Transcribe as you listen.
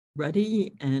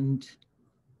Ready, and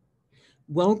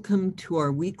welcome to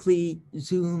our weekly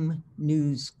Zoom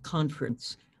news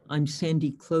conference. I'm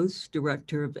Sandy Close,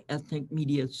 Director of Ethnic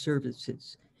Media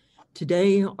Services.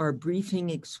 Today, our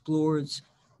briefing explores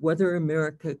whether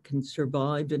America can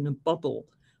survive in a bubble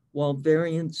while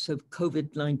variants of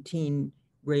COVID-19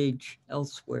 rage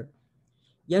elsewhere.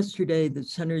 Yesterday, the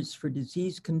Centers for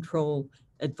Disease Control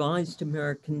advised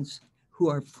Americans who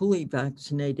are fully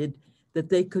vaccinated that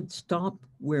they could stop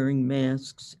wearing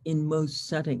masks in most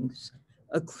settings,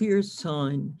 a clear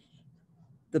sign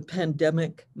the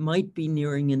pandemic might be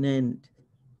nearing an end.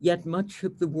 Yet much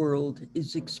of the world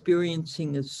is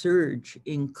experiencing a surge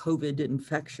in COVID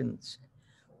infections.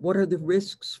 What are the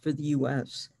risks for the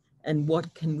US, and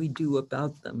what can we do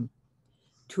about them?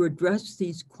 To address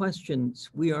these questions,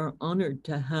 we are honored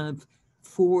to have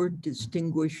four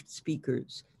distinguished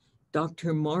speakers.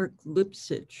 Dr. Marc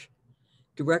Lipsitch,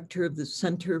 Director of the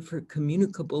Center for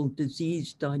Communicable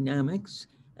Disease Dynamics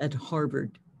at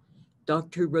Harvard.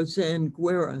 Dr. Rosane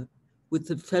Guerra with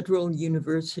the Federal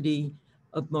University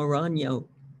of Maranhão,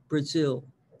 Brazil.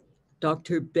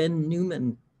 Dr. Ben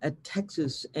Newman at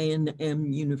Texas A&M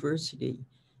University,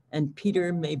 and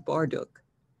Peter May-Barduk,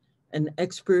 an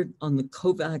expert on the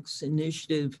COVAX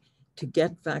initiative to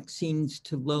get vaccines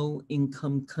to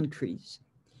low-income countries.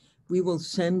 We will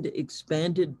send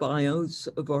expanded bios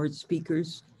of our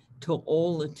speakers to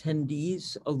all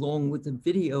attendees, along with a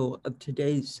video of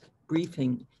today's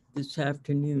briefing this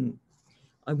afternoon.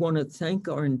 I want to thank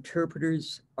our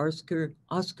interpreters, Oscar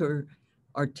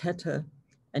Arteta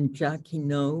and Jackie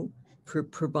No, for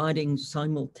providing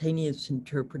simultaneous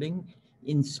interpreting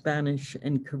in Spanish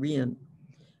and Korean.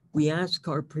 We ask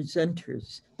our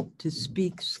presenters to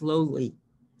speak slowly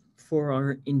for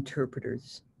our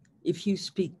interpreters. If you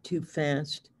speak too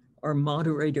fast, our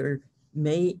moderator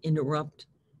may interrupt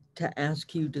to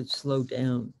ask you to slow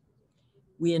down.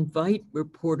 We invite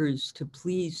reporters to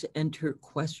please enter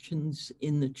questions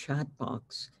in the chat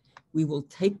box. We will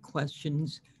take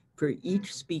questions for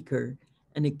each speaker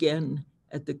and again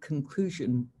at the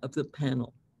conclusion of the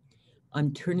panel.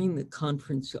 I'm turning the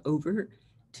conference over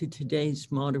to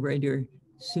today's moderator,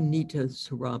 Sunita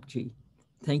Sarabji.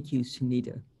 Thank you,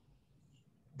 Sunita.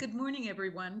 Good morning,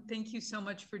 everyone. Thank you so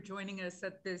much for joining us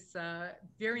at this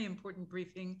very important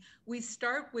briefing. We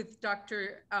start with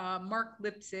Dr. Marc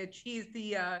Lipsitch. He is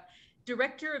the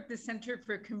Director of the Center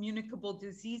for Communicable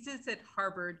Diseases at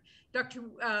Harvard. Dr.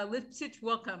 Lipsitch,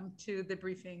 welcome to the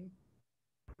briefing.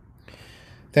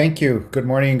 Thank you. Good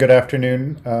morning and good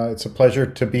afternoon. It's a pleasure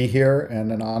to be here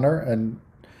and an honor and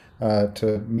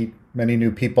to meet many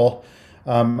new people.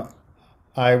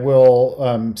 I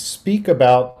will speak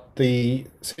about the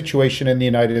situation in the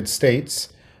United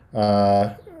States,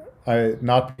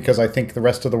 not because I think the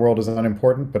rest of the world is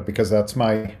unimportant, but because that's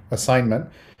my assignment.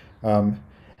 And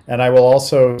I will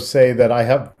also say that I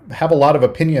have a lot of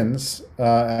opinions.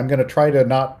 I'm going to try to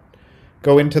not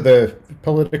go into the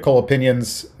political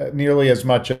opinions nearly as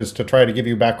much as to try to give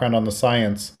you background on the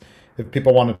science. If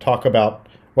people want to talk about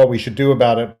what we should do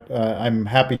about it, I'm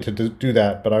happy to do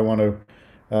that, but I want to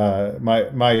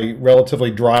my relatively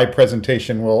dry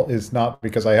presentation is not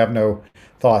because I have no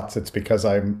thoughts. It's because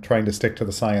I'm trying to stick to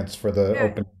the science for the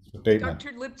open statement.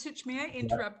 Dr. Lipsitch, may I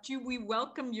interrupt you? We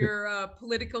welcome your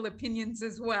political opinions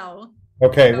as well.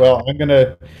 Okay, well, I'm going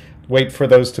to wait for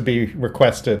those to be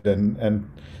requested and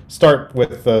start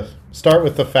with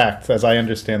the facts as I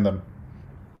understand them.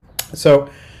 So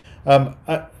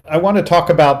I want to talk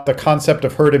about the concept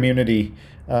of herd immunity,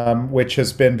 which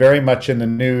has been very much in the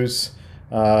news.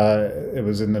 It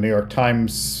was in the New York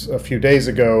Times a few days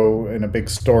ago in a big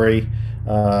story,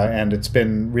 and it's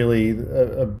been really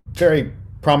a very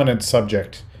prominent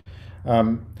subject.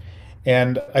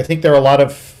 And I think there are a lot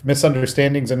of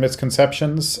misunderstandings and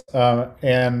misconceptions,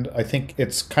 and I think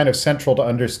it's kind of central to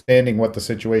understanding what the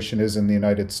situation is in the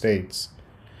United States.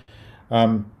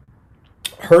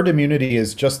 Herd immunity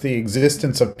is just the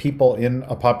existence of people in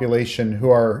a population who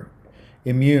are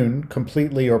immune,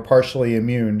 completely or partially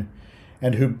immune,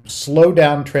 and who slow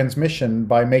down transmission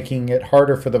by making it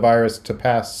harder for the virus to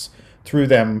pass through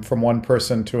them from one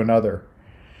person to another.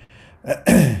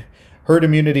 Herd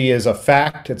immunity is a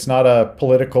fact. It's not a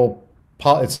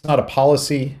it's not a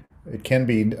policy. It can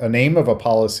be a name of a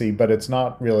policy, but it's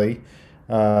not really.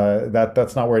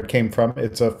 That's not where it came from.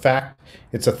 It's a fact.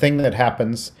 It's a thing that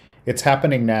happens. It's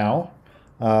happening now.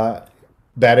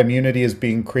 That immunity is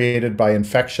being created by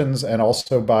infections and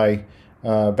also by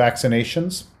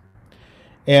vaccinations.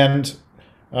 And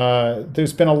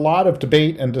there's been a lot of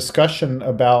debate and discussion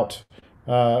about,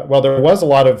 there was a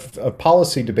lot of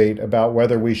policy debate about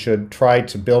whether we should try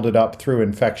to build it up through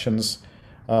infections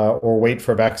or wait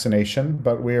for vaccination,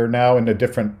 but we are now in a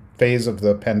different phase of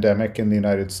the pandemic in the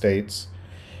United States.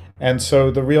 And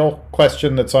so the real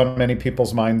question that's on many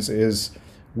people's minds is,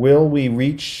 will we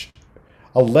reach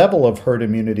a level of herd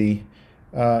immunity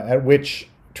at which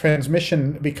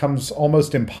transmission becomes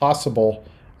almost impossible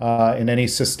in any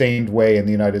sustained way in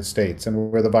the United States,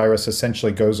 and where the virus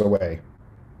essentially goes away?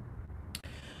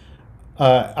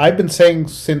 I've been saying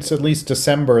since at least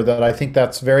December that I think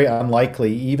that's very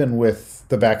unlikely, even with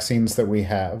the vaccines that we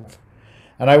have.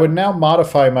 And I would now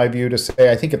modify my view to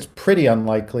say I think it's pretty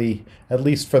unlikely, at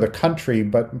least for the country,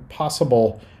 but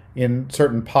possible in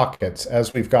certain pockets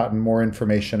as we've gotten more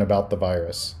information about the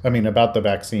virus, about the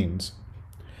vaccines.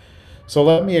 So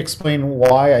let me explain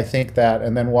why I think that,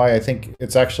 and then why I think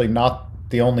it's actually not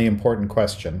the only important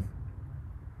question.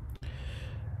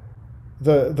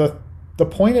 The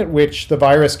point at which the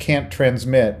virus can't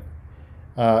transmit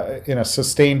in a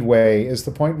sustained way is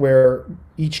the point where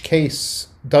each case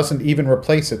doesn't even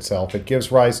replace itself. It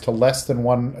gives rise to less than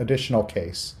one additional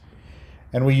case.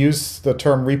 And we use the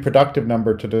term reproductive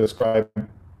number to describe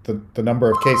the number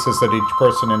of cases that each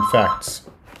person infects.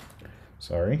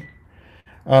 Sorry.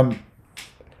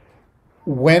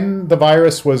 When the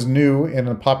virus was new in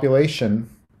the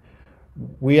population,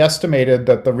 we estimated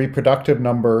that the reproductive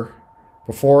number,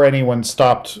 before anyone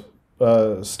stopped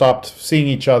seeing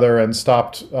each other and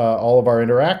stopped all of our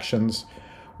interactions,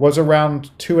 was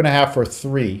around 2.5 or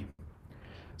 3.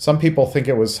 Some people think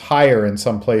it was higher in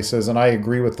some places, and I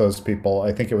agree with those people.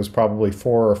 I think it was probably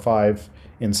 4 or 5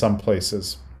 in some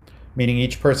places, meaning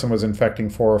each person was infecting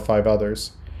 4 or 5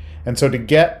 others. And so to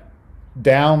get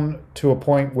down to a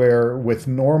point where, with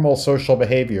normal social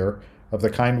behavior of the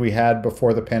kind we had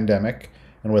before the pandemic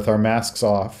and with our masks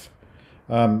off,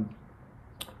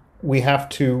 we have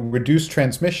to reduce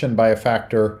transmission by a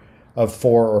factor of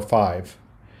 4 or 5.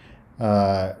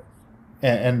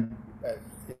 And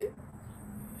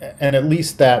at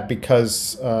least that,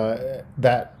 because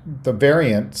that the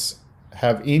variants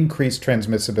have increased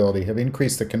transmissibility, have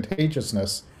increased the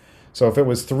contagiousness. So if it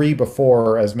was 3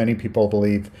 before, as many people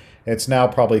believe, it's now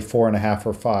probably 4.5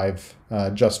 or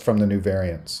 5 just from the new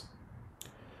variants.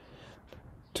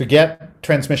 To get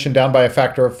transmission down by a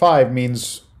factor of 5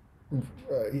 means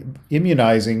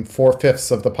immunizing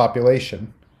 4/5 of the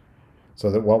population,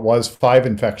 so that what was 5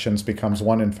 infections becomes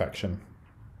 1 infection.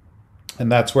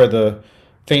 And that's where the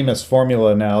famous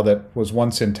formula now that was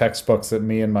once in textbooks that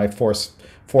me and my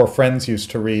four friends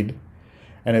used to read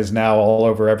and is now all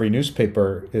over every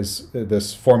newspaper is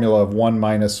this formula of 1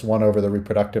 minus 1 over the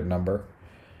reproductive number.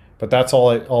 But that's all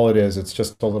it is. It's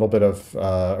just a little bit of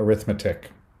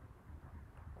arithmetic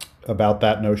about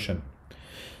that notion.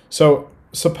 So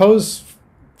suppose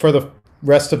for the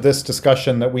rest of this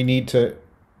discussion that we need to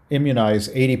immunize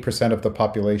 80% of the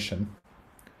population.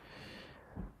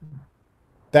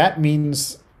 That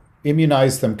means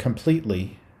immunize them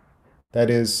completely. That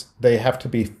is, they have to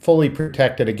be fully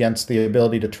protected against the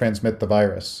ability to transmit the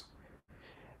virus.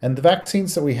 And the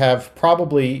vaccines that we have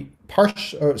probably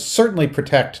certainly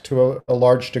protect to a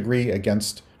large degree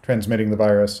against transmitting the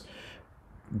virus,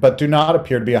 but do not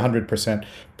appear to be 100%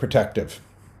 protective.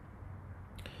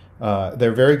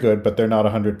 They're very good, but they're not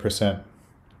 100%.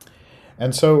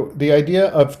 And so the idea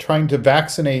of trying to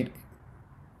vaccinate,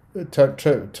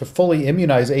 to fully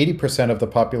immunize 80% of the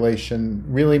population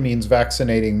really means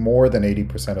vaccinating more than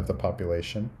 80% of the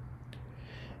population.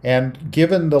 And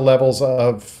given the levels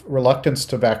of reluctance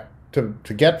to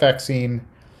get vaccine,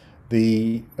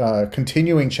 the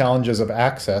continuing challenges of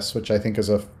access, which I think is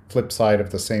a flip side of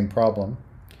the same problem,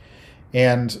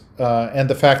 and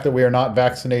the fact that we are not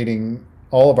vaccinating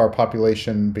all of our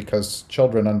population because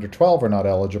children under 12 are not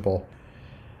eligible,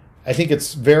 I think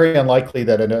it's very unlikely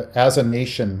that as a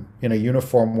nation, in a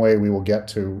uniform way, we will get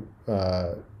to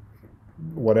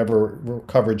whatever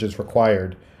coverage is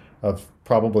required of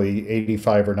probably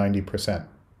 85 or 90%.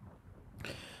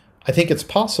 I think it's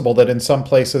possible that in some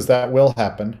places that will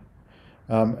happen,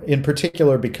 in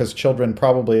particular because children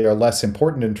probably are less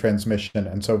important in transmission,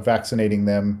 and so vaccinating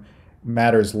them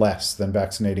matters less than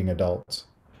vaccinating adults.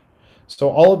 So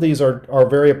all of these are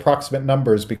very approximate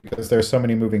numbers because there are so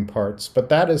many moving parts. But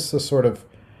that is the sort of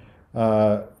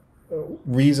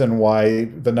reason why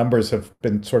the numbers have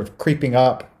been sort of creeping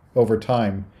up over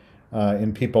time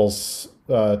in people's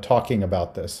talking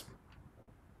about this,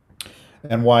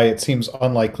 and why it seems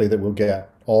unlikely that we'll get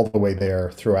all the way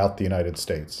there throughout the United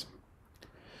States.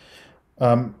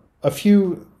 A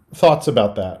few thoughts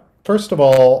about that. First of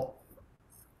all,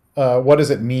 what does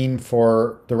it mean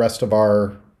for the rest of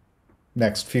our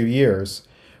next few years?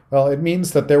 Well, it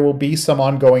means that there will be some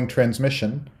ongoing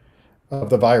transmission of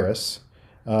the virus.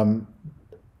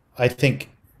 I think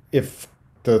if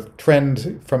the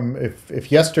trend from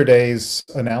if yesterday's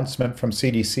announcement from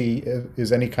CDC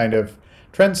is any kind of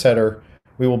trendsetter,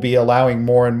 we will be allowing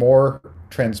more and more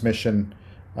transmission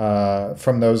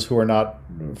from those who are not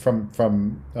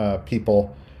from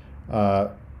people,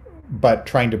 but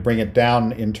trying to bring it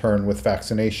down in turn with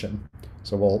vaccination.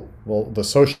 So the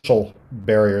social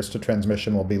barriers to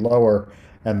transmission will be lower,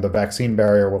 and the vaccine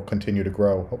barrier will continue to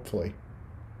grow, hopefully.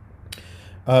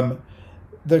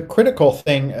 The critical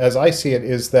thing, as I see it,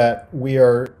 is that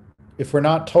if we're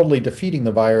not totally defeating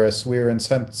the virus, we're in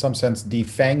some sense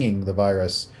defanging the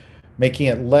virus, making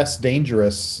it less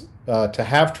dangerous to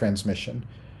have transmission.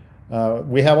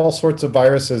 We have all sorts of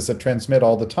viruses that transmit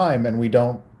all the time, and we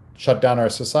don't shut down our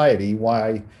society.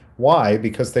 Why?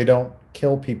 Because they don't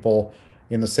kill people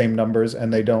in the same numbers,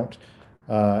 and they don't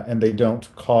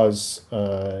cause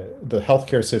the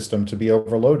healthcare system to be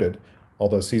overloaded,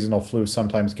 although seasonal flu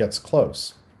sometimes gets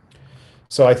close.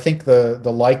 So I think the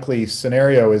likely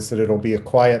scenario is that it'll be a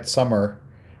quiet summer,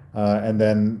 and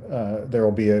then there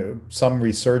will be some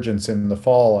resurgence in the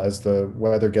fall as the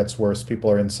weather gets worse,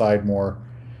 people are inside more,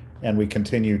 and we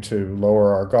continue to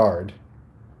lower our guard.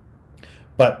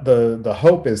 But the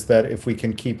hope is that if we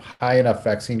can keep high enough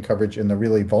vaccine coverage in the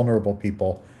really vulnerable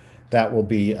people, that will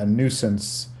be a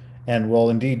nuisance, and will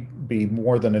indeed be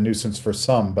more than a nuisance for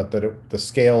some, but that the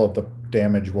scale of the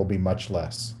damage will be much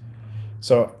less.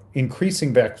 So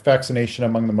increasing vaccination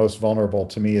among the most vulnerable,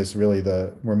 to me, is really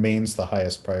remains the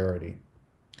highest priority.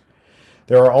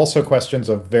 There are also questions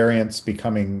of variants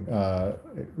becoming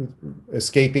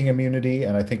escaping immunity,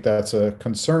 and I think that's a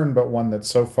concern, but one that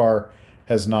so far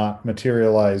has not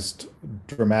materialized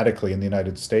dramatically in the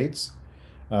United States,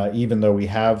 even though we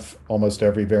have almost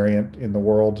every variant in the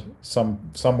world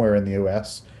somewhere in the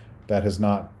US. That has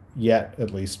not yet,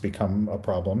 at least, become a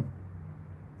problem.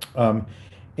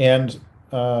 And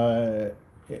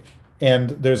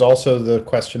there's also the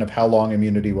question of how long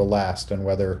immunity will last and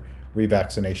whether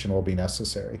revaccination will be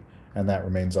necessary, and that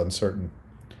remains uncertain.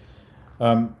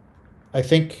 I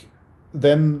think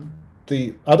then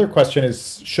the other question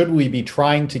is, should we be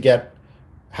trying to get,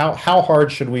 how hard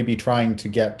should we be trying to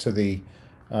get to the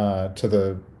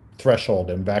threshold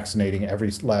and vaccinating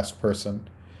every last person?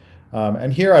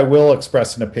 And here I will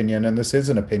express an opinion, and this is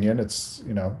an opinion. It's,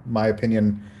 my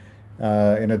opinion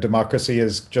in a democracy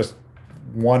is just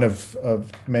one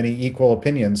of many equal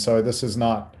opinions. So this is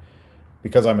not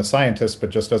because I'm a scientist, but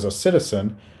just as a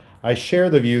citizen. I share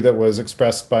the view that was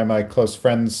expressed by my close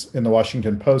friends in the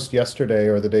Washington Post yesterday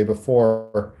or the day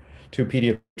before, two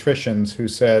pediatricians who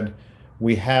said,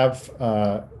 we have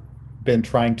been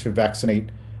trying to vaccinate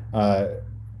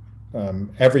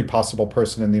every possible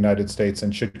person in the United States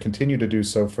and should continue to do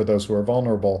so for those who are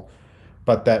vulnerable,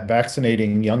 but that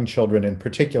vaccinating young children in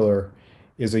particular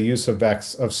is a use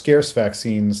of scarce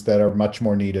vaccines that are much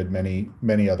more needed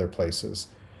many other places.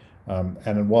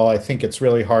 And while I think it's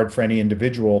really hard for any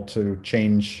individual to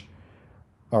change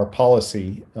our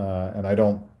policy, and I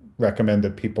don't recommend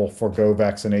that people forego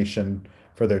vaccination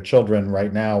for their children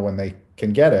right now when they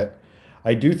can get it,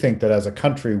 I do think that as a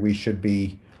country we should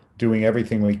be doing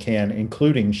everything we can,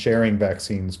 including sharing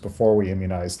vaccines before we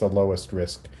immunize the lowest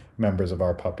risk members of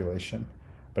our population.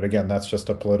 But again, that's just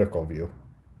a political view.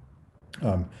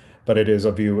 But it is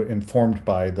a view informed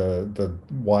by the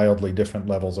wildly different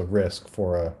levels of risk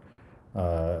for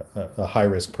a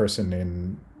high-risk person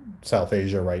in South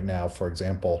Asia right now, for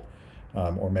example,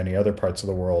 or many other parts of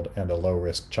the world, and a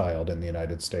low-risk child in the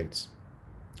United States.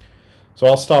 So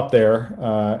I'll stop there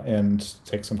and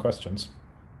take some questions.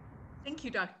 Thank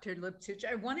you, Dr. Lipsitch.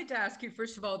 I wanted to ask you,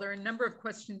 first of all, there are a number of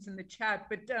questions in the chat,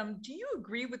 but do you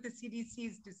agree with the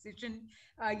CDC's decision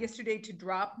yesterday to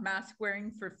drop mask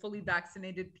wearing for fully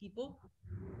vaccinated people?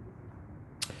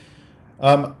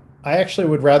 I actually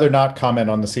would rather not comment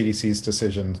on the CDC's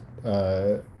decision.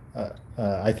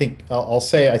 I think I'll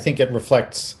say I think it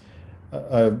reflects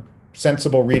a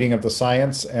sensible reading of the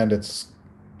science, and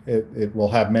it will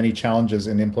have many challenges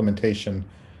in implementation,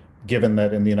 given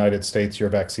that in the United States your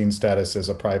vaccine status is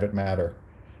a private matter.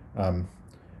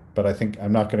 But I think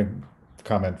I'm not going to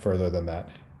comment further than that.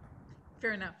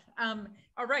 Fair enough.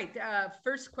 All right.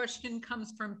 First question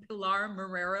comes from Pilar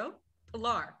Marrero.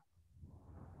 Pilar.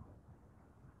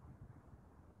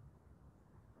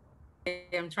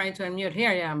 I'm trying to unmute. Here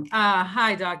I am.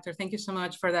 Hi, doctor. Thank you so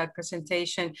much for that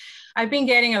presentation. I've been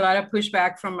getting a lot of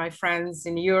pushback from my friends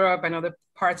in Europe and other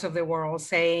parts of the world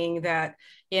saying that,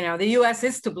 the US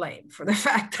is to blame for the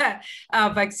fact that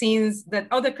vaccines, that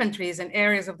other countries and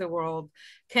areas of the world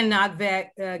cannot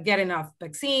get enough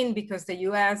vaccine because the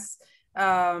US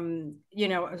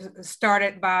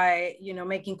started by,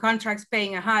 making contracts,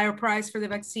 paying a higher price for the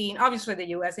vaccine. Obviously, the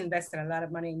US invested a lot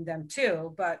of money in them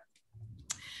too, but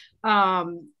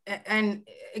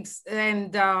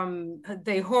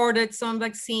they hoarded some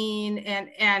vaccine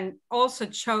and also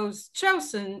chose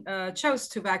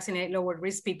to vaccinate lower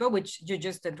risk people, which you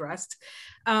just addressed.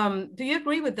 Do you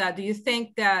agree with that? Do you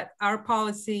think that our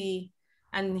policy,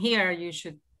 and here you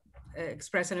should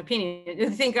express an opinion, do you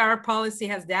think our policy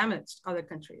has damaged other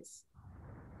countries?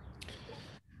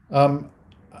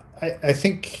 I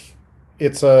think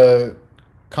it's a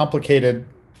complicated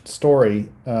story.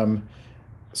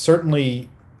 Certainly,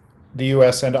 the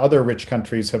US and other rich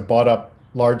countries have bought up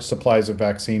large supplies of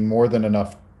vaccine, more than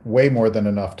enough, way more than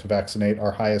enough to vaccinate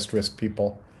our highest risk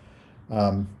people.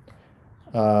 To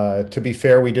be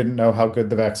fair, we didn't know how good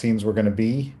the vaccines were going to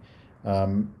be.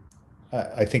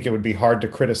 I think it would be hard to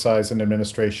criticize an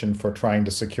administration for trying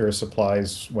to secure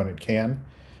supplies when it can.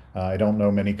 I don't know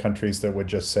many countries that would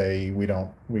just say we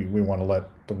want to let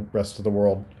the rest of the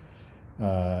world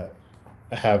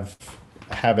have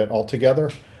it altogether.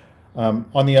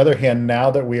 On the other hand, now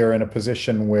that we are in a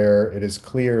position where it is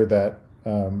clear that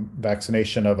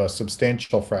vaccination of a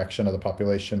substantial fraction of the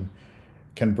population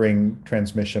can bring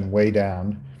transmission way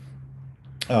down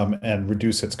and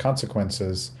reduce its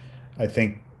consequences, I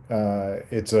think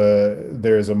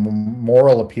there is a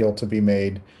moral appeal to be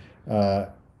made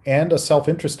and a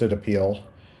self-interested appeal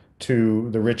to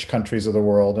the rich countries of the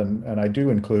world, and I do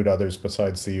include others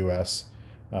besides the US.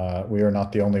 We are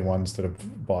not the only ones that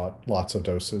have bought lots of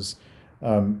doses.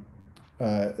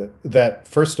 That,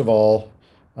 first of all,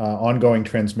 ongoing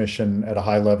transmission at a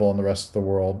high level in the rest of the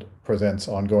world presents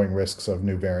ongoing risks of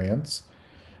new variants.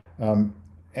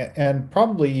 And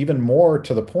probably even more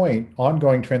to the point,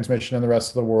 ongoing transmission in the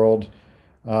rest of the world,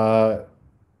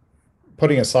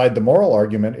 putting aside the moral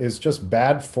argument, is just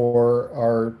bad for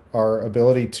our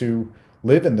ability to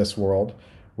live in this world.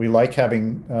 We like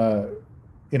having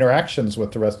interactions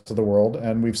with the rest of the world,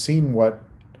 and we've seen what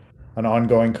an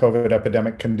ongoing COVID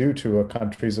epidemic can do to a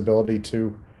country's ability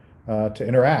to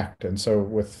interact. And so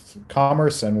with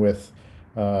commerce and with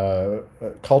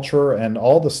culture and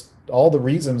all the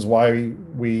reasons why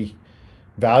we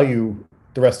value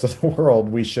the rest of the world,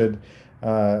 we should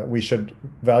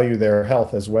value their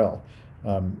health as well,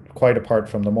 quite apart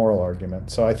from the moral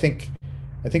argument. So I think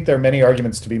there are many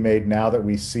arguments to be made now that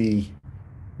we see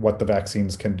what the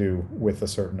vaccines can do with a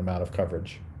certain amount of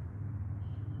coverage.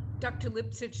 Dr.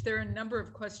 Lipsitch, there are a number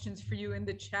of questions for you in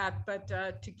the chat, but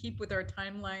to keep with our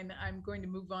timeline, I'm going to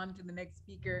move on to the next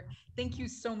speaker. Thank you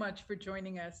so much for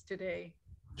joining us today.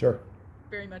 Sure.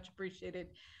 Very much appreciated.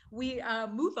 We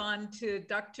move on to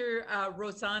Dr.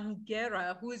 Rosane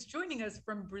Guerra, who is joining us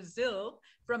from Brazil,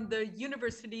 from the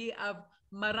University of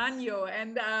Maranhão.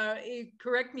 And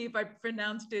correct me if I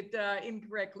pronounced it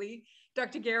incorrectly.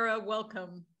 Dr. Guerra,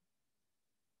 welcome.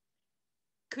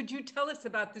 Could you tell us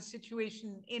about the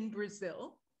situation in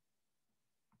Brazil?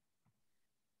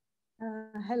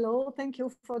 Hello, thank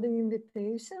you for the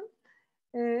invitation.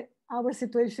 Our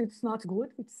situation is not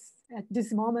good. It's at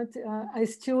this moment, I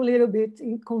still a little bit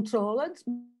controlled,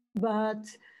 but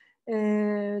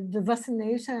the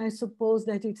vaccination, I suppose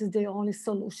that it is the only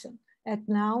solution. At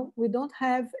now, we don't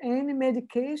have any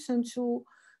medication to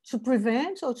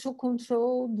prevent or to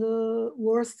control the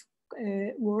worst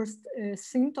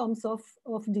symptoms of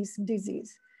this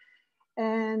disease.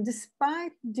 And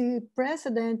despite the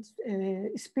precedent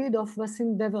speed of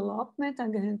vaccine development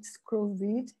against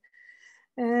COVID,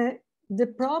 the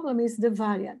problem is the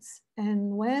variants.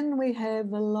 And when we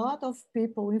have a lot of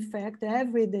people infected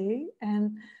every day,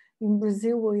 and in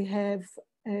Brazil we have,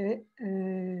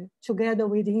 together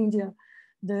with India,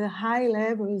 the high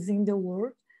levels in the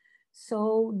world,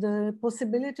 so the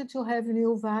possibility to have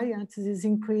new variants is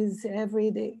increased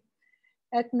every day.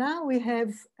 At now we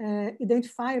have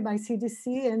identified by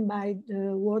CDC and by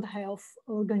the World Health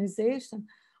Organization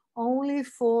only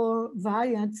for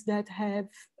variants that have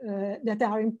that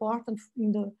are important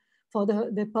for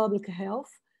the public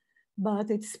health, but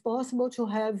it's possible to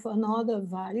have another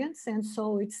variants, and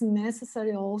so it's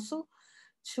necessary also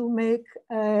to make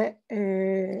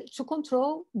to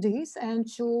control this and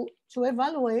to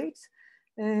evaluate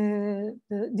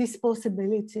this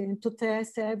possibility and to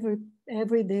test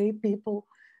every day people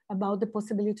about the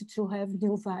possibility to have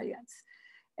new variants.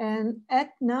 And at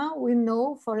now we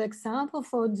know, for example,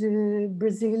 for the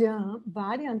Brazilian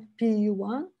variant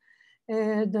PE1,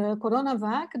 the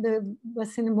CoronaVac, the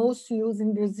vaccine most used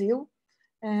in Brazil,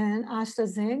 and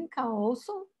AstraZeneca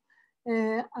also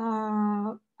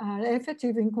are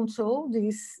effective in control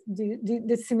the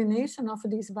dissemination of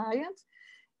these variants.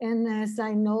 And as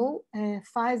I know,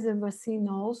 Pfizer vaccine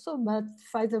also, but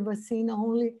Pfizer vaccine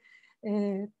only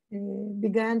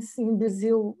begins in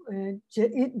Brazil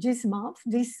this month,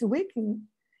 this week,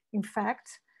 in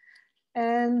fact.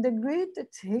 And the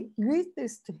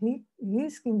greatest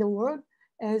risk in the world,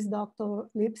 as Dr.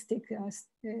 Lipsitch has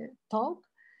talked,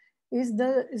 is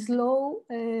the slow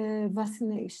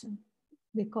vaccination,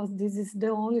 because this is the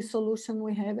only solution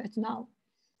we have at now.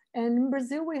 And in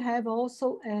Brazil, we have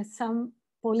also some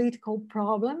political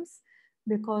problems,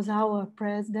 because our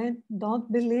president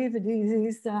don't believe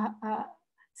this is a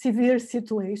severe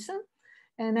situation.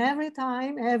 And every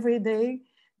time, every day,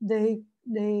 they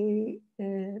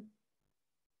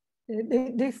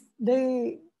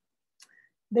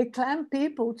claim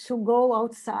people to go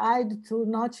outside, to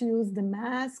not use the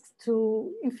masks,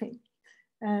 to,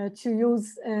 to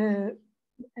use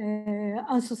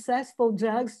unsuccessful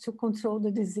drugs to control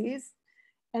the disease.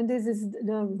 And this is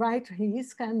the right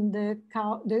risk, and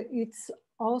it's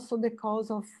also the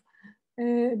cause of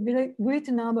a great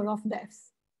number of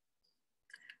deaths.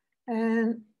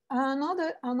 And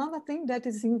another thing that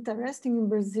is interesting in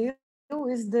Brazil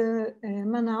is the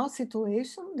Manaus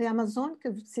situation, the Amazonic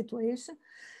situation,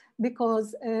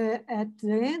 because at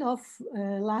the end of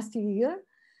last year,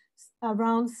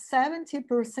 around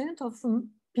 70% of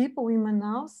people in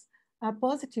Manaus are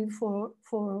positive for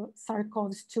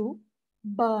SARS-CoV-2.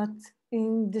 But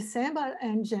in December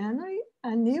and January,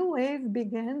 a new wave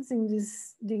begins in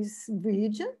this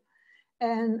region.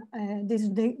 And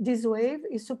this wave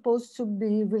is supposed to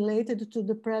be related to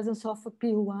the presence of a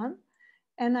P1.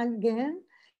 And again,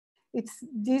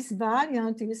 this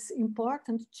variant is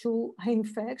important to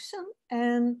reinfection,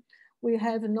 and we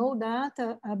have no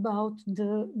data about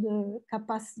the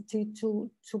capacity to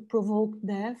provoke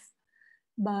death.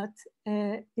 But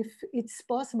if it's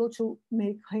possible to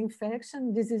make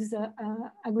reinfection, this is a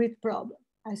great problem,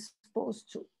 I suppose,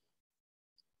 too.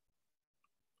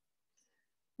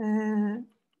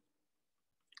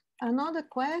 Another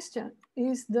question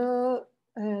is the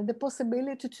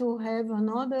possibility to have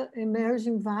another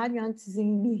emerging variants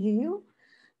in Rio,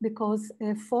 because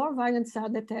 4 variants are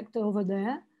detected over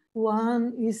there.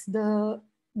 One is the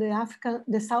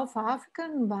South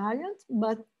African variant,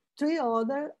 but 3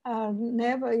 others are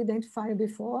never identified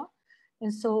before.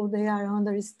 And so they are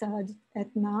under study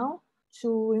at now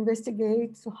to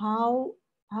investigate how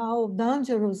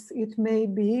dangerous it may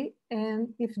be,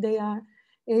 and if they are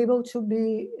able to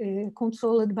be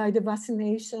controlled by the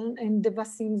vaccination and the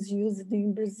vaccines used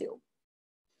in Brazil.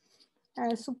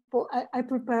 I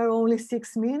prepare only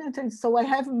 6 minutes, and so I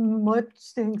have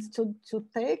much things to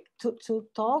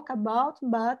talk about,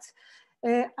 but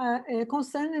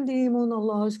concerning the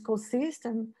immunological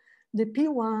system, the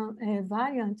P1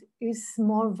 variant is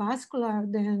more vascular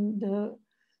than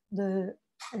the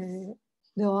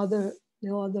other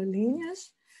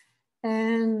lineage.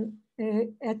 And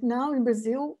at now in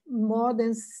Brazil, more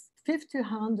than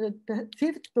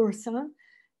 50%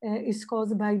 is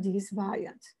caused by this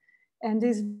variant. And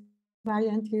this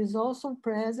variant is also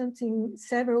present in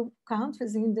several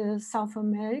countries in the South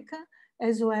America,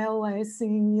 as well as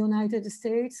in United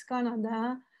States,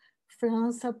 Canada,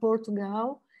 France,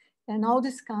 Portugal, and all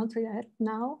these countries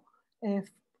now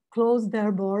close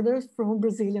their borders from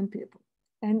Brazilian people.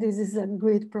 And this is a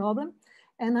great problem.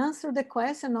 And answer the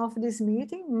question of this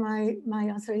meeting, my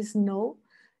answer is no.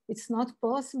 It's not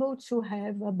possible to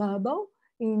have a bubble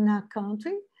in a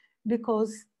country,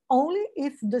 because only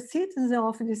if the citizens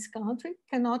of this country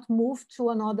cannot move to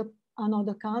another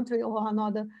country or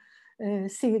another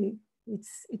city.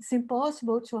 It's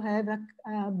impossible to have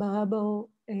a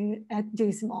bubble at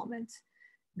this moment,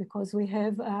 because we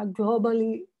have a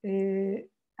globally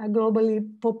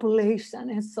population,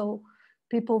 and so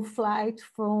people fly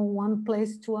from one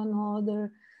place to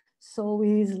another so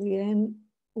easily, and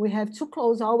we have to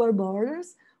close our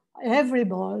borders, every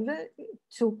border,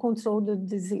 to control the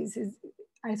diseases.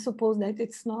 I suppose that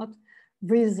it's not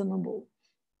reasonable.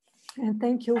 And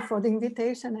thank you for the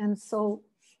invitation. And so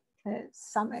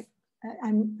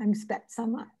I'm expect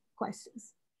some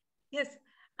questions. Yes.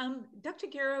 Dr.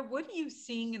 Guerra, what are you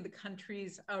seeing in the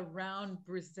countries around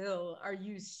Brazil? Are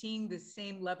you seeing the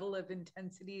same level of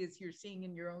intensity as you're seeing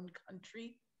in your own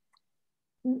country?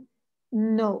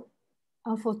 No.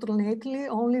 Unfortunately,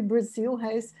 only Brazil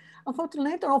has,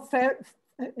 unfortunately or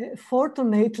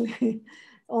fortunately,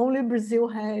 only Brazil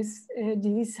has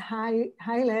these high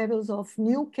levels of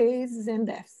new cases and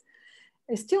deaths.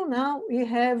 Still now, we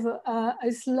have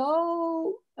a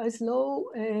slow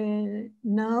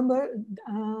number,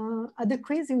 a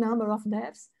decreasing number of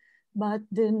deaths, but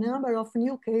the number of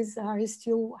new cases are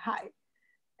still high.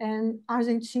 And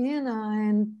Argentina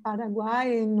and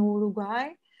Paraguay and Uruguay,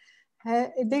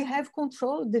 they have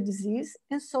controlled the disease.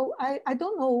 And so I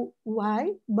don't know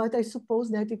why, but I suppose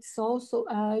that it's also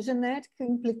a genetic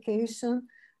implication,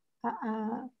 a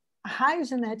high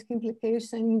genetic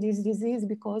implication in this disease,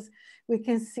 because we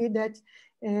can see that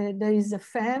there is a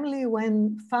family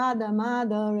when father,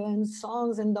 mother, and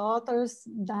sons and daughters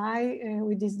die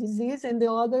with this disease, and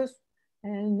the others,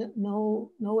 and no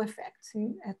effects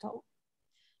at all.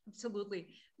 Absolutely.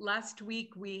 Last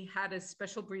week, we had a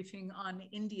special briefing on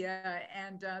India,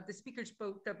 and the speaker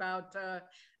spoke about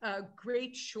a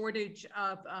great shortage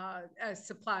of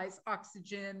supplies,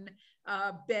 oxygen,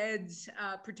 beds,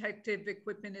 protective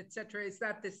equipment, et cetera. Is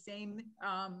that the same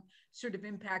sort of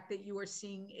impact that you are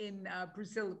seeing in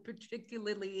Brazil,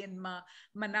 particularly in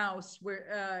Manaus,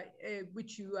 where,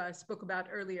 which you spoke about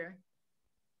earlier?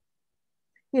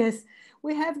 Yes,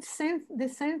 we have the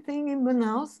same thing in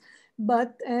Manaus,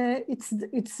 but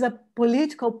it's a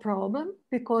political problem,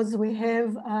 because we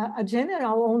have a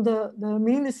general on the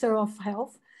Minister of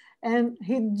Health, and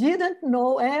he didn't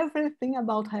know everything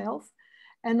about health.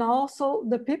 And also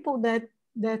the people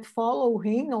that follow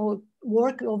him or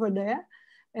work over there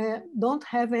don't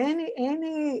have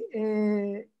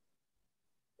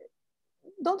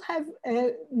don't have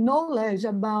knowledge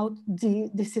about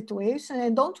the situation,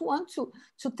 and don't want to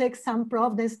take some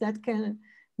providence that can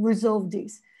resolve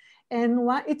this. And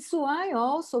it's why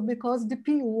also, because the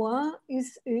P1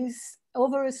 is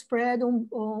overspread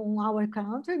on our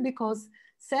country, because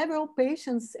several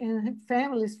patients and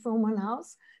families from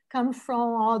Manaus come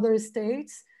from other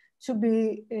states to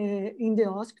be in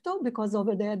the hospital, because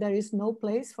over there is no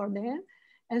place for them.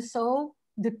 And so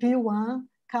the P1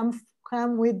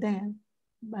 come with them.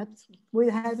 But we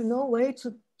have no way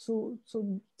to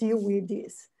deal with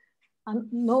this,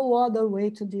 and no other way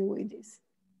to deal with this.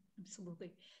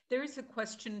 Absolutely. There is a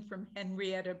question from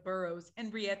Henrietta Burrows.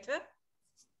 Henrietta?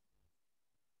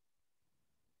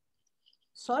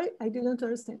 Sorry, I didn't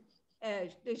understand.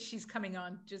 She's coming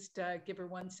on. Just give her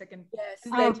 1 second. Yes.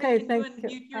 Okay, can thank you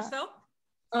unmute yourself?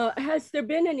 Has there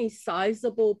been any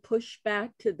sizable pushback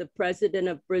to the president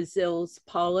of Brazil's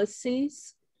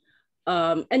policies?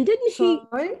 And didn't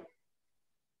Sorry?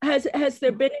 Has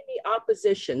there been any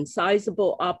opposition,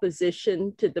 sizable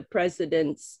opposition to the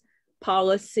president's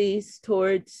policies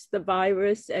towards the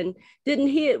virus? And didn't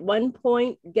he at one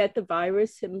point get the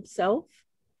virus himself?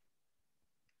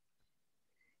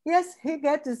 Yes, he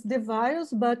gets the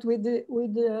virus, but with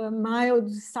the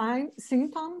mild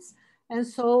symptoms. And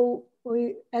so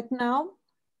we now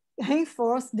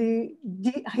reinforce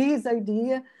his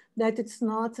idea that it's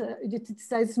not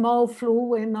it's a small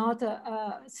flu and not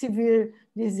a severe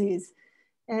disease.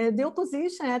 The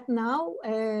opposition at now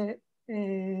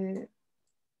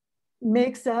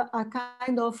makes a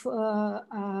kind of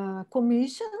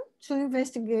commission to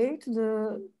investigate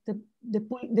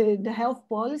the health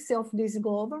policy of this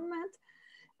government.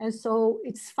 And so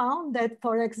it's found that,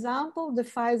 for example, the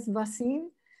Pfizer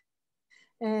vaccine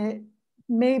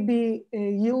may be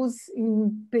used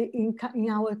in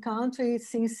our country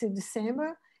since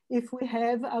December if we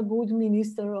have a good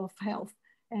Minister of Health.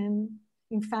 And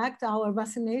in fact, our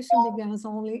vaccination begins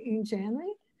only in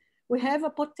January. We have a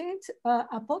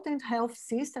potent health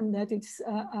system that is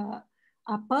a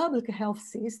public health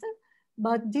system,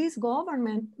 but this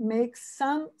government makes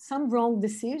some wrong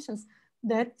decisions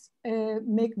that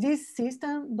make this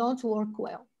system don't work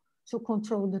well to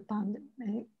control the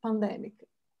pandemic.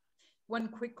 One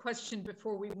quick question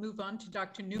before we move on to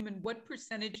Dr. Newman. What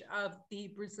percentage of the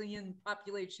Brazilian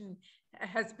population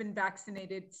has been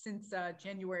vaccinated since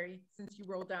January, since you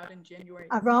rolled out in January?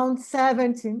 Around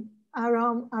 17.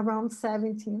 Around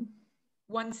 17.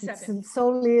 17. It's so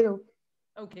little.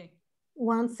 Okay.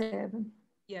 17.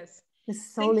 Yes.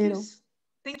 It's so little.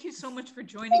 Thank you so much for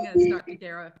joining us, Dr.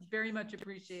 Guerra. Very much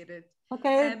appreciated.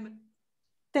 Okay.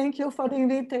 Thank you for the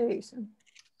invitation.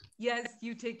 Yes,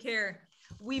 you take care.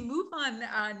 We move on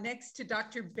next to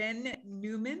Dr. Ben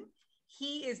Newman.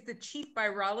 He is the chief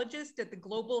virologist at the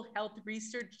Global Health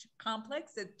Research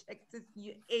Complex at Texas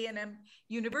A&M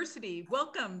University.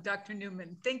 Welcome, Dr.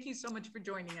 Newman. Thank you so much for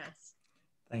joining us.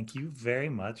 Thank you very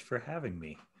much for having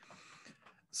me.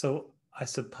 So I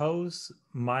suppose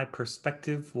my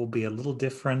perspective will be a little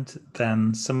different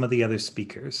than some of the other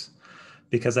speakers,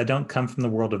 because I don't come from the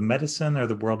world of medicine or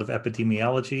the world of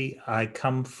epidemiology. I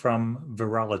come from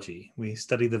virology. We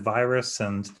study the virus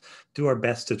and do our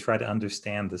best to try to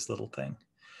understand this little thing.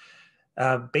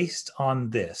 Based on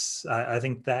this, I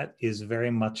think that is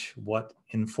very much what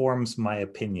informs my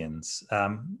opinions.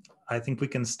 I think we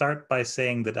can start by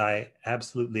saying that I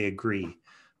absolutely agree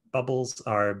bubbles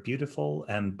are beautiful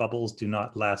and bubbles do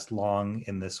not last long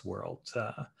in this world.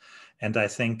 And I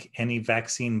think any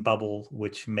vaccine bubble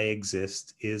which may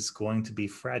exist is going to be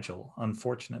fragile,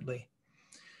 unfortunately.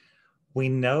 We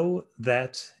know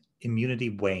that immunity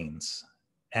wanes,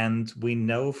 and we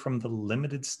know from the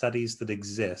limited studies that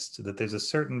exist that there's a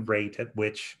certain rate at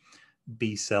which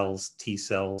B cells, T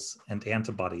cells, and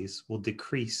antibodies will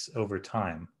decrease over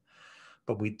time.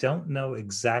 But we don't know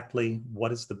exactly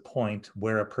what is the point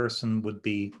where a person would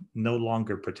be no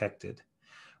longer protected.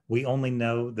 We only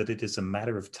know that it is a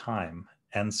matter of time.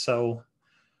 And so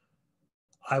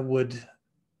I would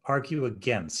argue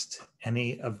against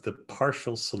any of the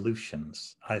partial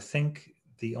solutions. I think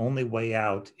the only way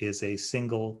out is a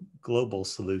single global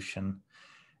solution,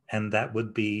 and that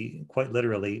would be quite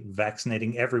literally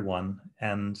vaccinating everyone,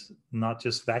 and not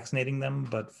just vaccinating them,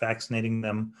 but vaccinating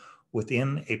them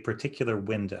within a particular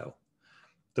window.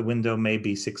 The window may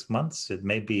be 6 months, it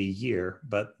may be a year,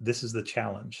 but this is the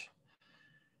challenge.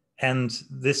 And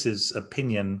this is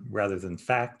opinion rather than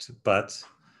fact, but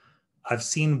I've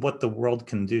seen what the world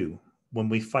can do. When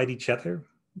we fight each other,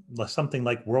 something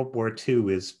like World War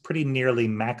II is pretty nearly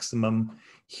maximum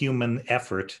human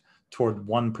effort toward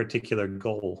one particular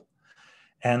goal.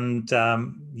 And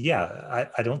yeah,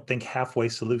 I don't think halfway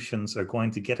solutions are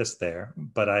going to get us there,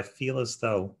 but I feel as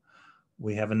though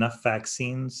we have enough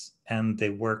vaccines and they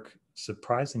work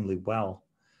surprisingly well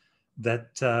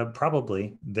that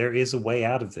probably there is a way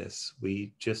out of this.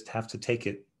 We just have to take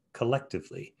it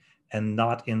collectively and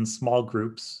not in small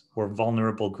groups or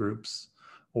vulnerable groups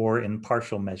or in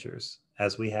partial measures,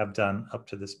 as we have done up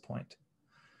to this point.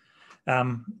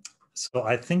 So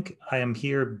I think I am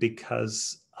here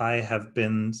because I have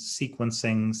been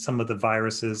sequencing some of the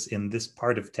viruses in this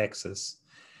part of Texas.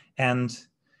 And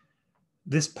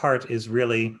this part is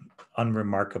really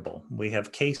unremarkable. We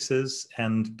have cases,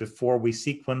 and before we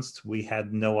sequenced, we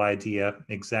had no idea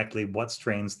exactly what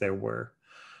strains there were.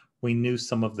 We knew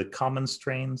some of the common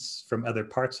strains from other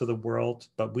parts of the world,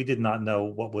 but we did not know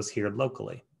what was here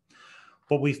locally.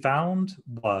 What we found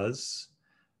was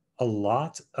a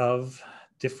lot of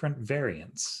different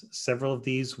variants. Several of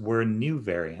these were new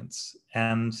variants.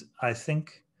 And I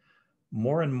think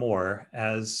more and more,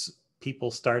 as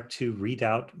people start to read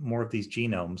out more of these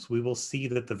genomes, we will see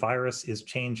that the virus is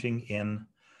changing in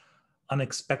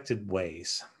unexpected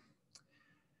ways.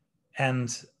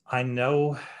 And I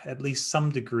know at least some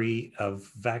degree of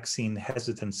vaccine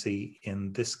hesitancy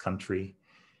in this country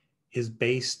is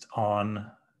based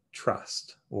on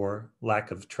trust or lack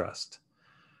of trust.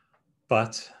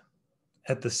 But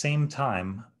at the same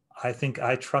time, I think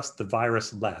I trust the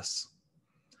virus less.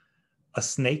 A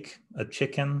snake, a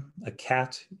chicken, a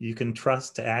cat, you can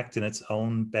trust to act in its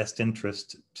own best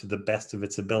interest to the best of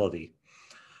its ability.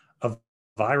 A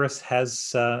virus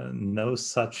has no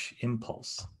such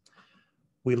impulse.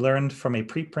 We learned from a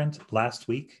preprint last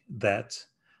week that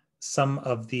some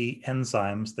of the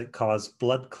enzymes that cause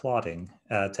blood clotting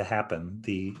to happen,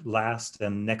 the last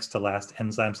and next to last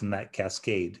enzymes in that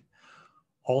cascade,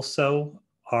 also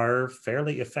are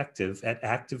fairly effective at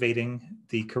activating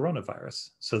the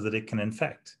coronavirus so that it can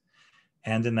infect.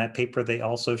 And in that paper, they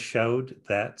also showed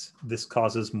that this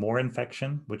causes more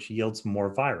infection, which yields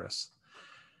more virus.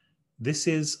 This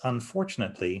is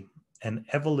unfortunately an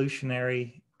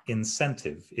evolutionary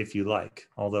incentive, if you like,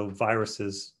 although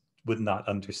viruses would not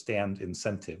understand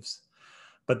incentives.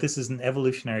 But this is an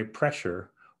evolutionary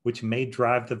pressure which may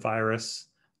drive the virus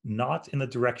not in the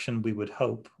direction we would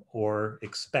hope or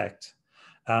expect,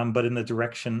 but in the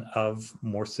direction of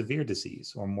more severe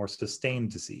disease or more sustained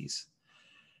disease.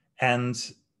 And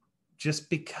just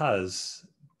because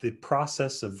the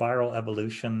process of viral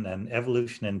evolution and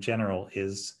evolution in general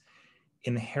is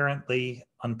inherently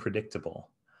unpredictable,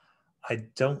 I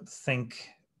don't think,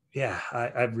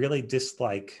 I really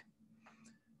dislike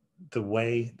the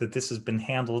way that this has been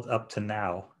handled up to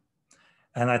now.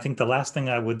 And I think the last thing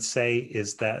I would say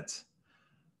is that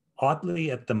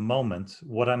oddly at the moment,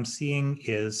 what I'm seeing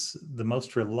is the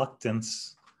most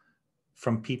reluctance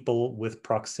from people with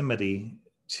proximity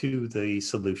to the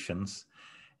solutions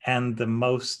and the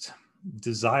most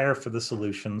desire for the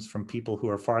solutions from people who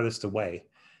are farthest away.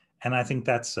 And I think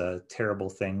that's a terrible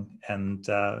thing. And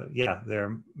there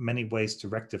are many ways to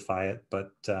rectify it,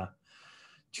 but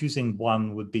choosing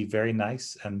one would be very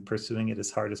nice and pursuing it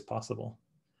as hard as possible.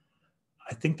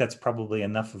 I think that's probably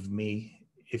enough of me.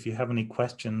 If you have any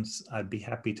questions, I'd be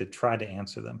happy to try to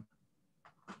answer them.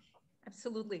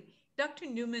 Absolutely. Dr.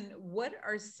 Newman, what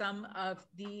are some of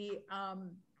the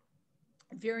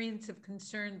variants of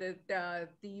concern that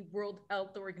the World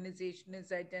Health Organization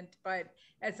has identified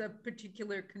as a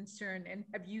particular concern, and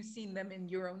have you seen them in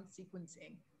your own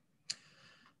sequencing?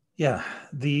 Yeah,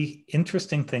 the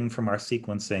interesting thing from our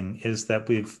sequencing is that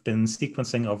we've been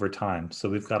sequencing over time. So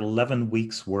we've got 11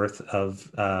 weeks worth of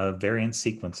variant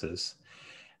sequences.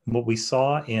 What we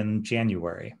saw in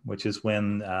January, which is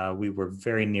when we were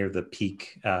very near the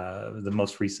peak, the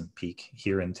most recent peak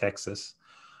here in Texas,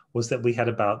 was that we had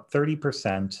about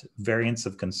 30% variants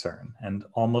of concern. And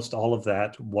almost all of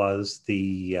that was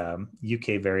the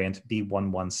UK variant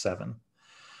B117.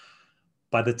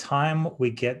 By the time we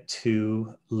get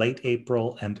to late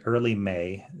April and early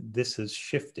May, this has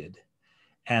shifted.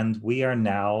 And we are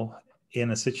now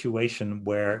in a situation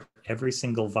where every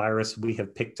single virus we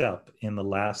have picked up in the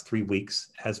last 3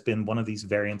 weeks has been one of these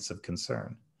variants of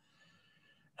concern.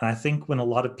 And I think when a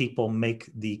lot of people make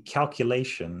the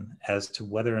calculation as to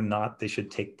whether or not they should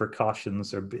take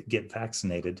precautions or get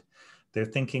vaccinated, they're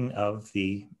thinking of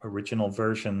the original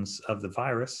versions of the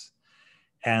virus.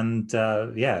 And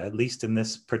yeah, at least in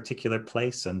this particular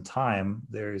place and time,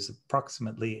 there is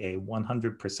approximately a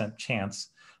 100% chance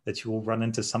that you will run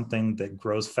into something that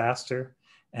grows faster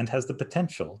and has the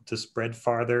potential to spread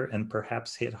farther and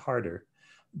perhaps hit harder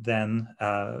than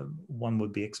one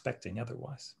would be expecting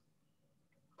otherwise.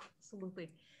 Absolutely.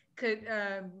 Could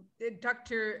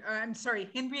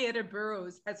Henrietta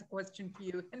Burrows has a question for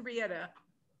you. Henrietta.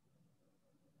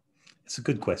 It's a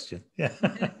good question. Yeah.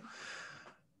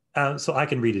 So I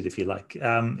can read it if you like.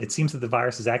 It seems that the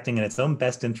virus is acting in its own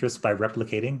best interest by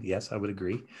replicating. Yes, I would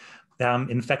agree.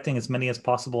 Infecting as many as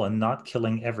possible and not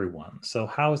killing everyone. So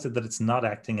how is it that it's not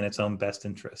acting in its own best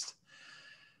interest?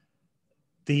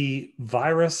 The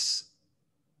virus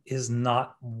is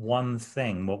not one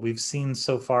thing. What we've seen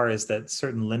so far is that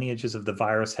certain lineages of the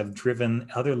virus have driven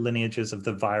other lineages of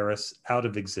the virus out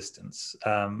of existence.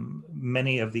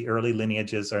 Many of the early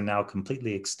lineages are now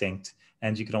completely extinct,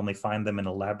 and you can only find them in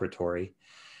a laboratory.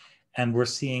 And we're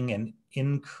seeing an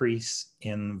increase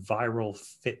in viral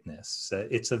fitness.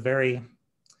 It's a very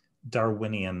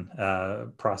Darwinian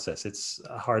process. It's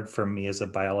hard for me as a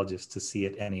biologist to see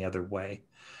it any other way.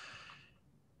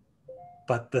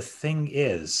 But the thing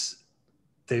is,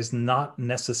 there's not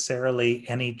necessarily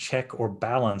any check or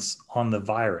balance on the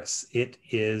virus. It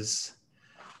is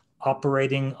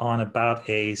operating on about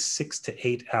a 6 to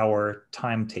 8 hour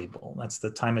timetable. That's the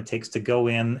time it takes to go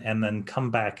in and then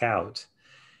come back out.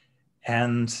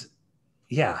 And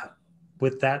yeah,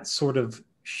 with that sort of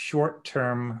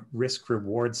short-term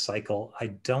risk-reward cycle, I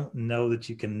don't know that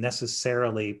you can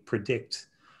necessarily predict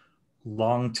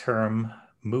long-term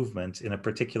movement in a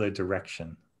particular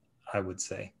direction, I would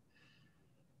say.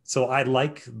 So I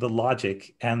like the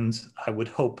logic, and I would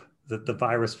hope that the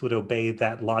virus would obey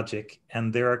that logic.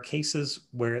 And there are cases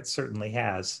where it certainly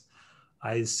has.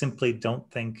 I simply don't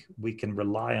think we can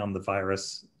rely on the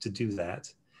virus to do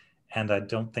that. And I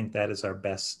don't think that is our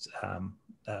best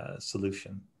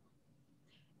solution.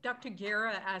 Dr.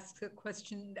 Guerra asks a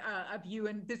question of you,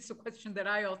 and this is a question that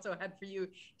I also had for you.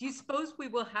 Do you suppose we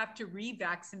will have to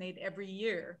revaccinate every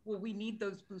year? Will we need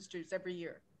those boosters every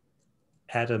year?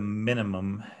 At a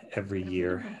minimum, every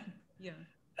year. Yeah.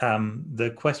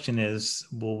 The question is,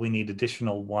 will we need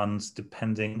additional ones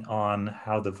depending on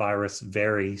how the virus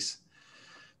varies?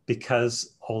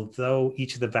 Because although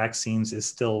each of the vaccines is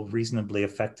still reasonably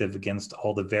effective against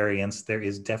all the variants, there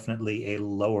is definitely a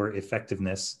lower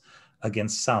effectiveness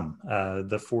against some.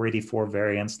 The 484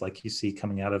 variants, like you see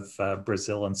coming out of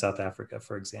Brazil and South Africa,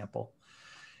 for example.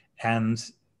 And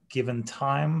given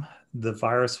time, the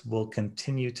virus will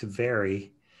continue to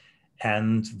vary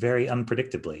and very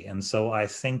unpredictably. And so I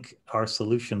think our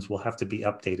solutions will have to be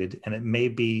updated, and it may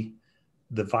be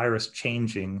the virus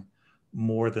changing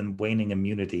more than waning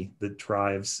immunity that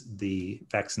drives the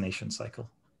vaccination cycle.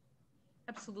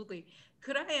 Absolutely.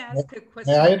 Could I ask a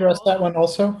question? May I address that one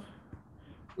also?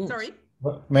 Sorry?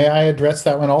 May I address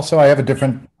that one also? I have a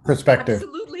different perspective.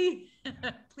 Absolutely.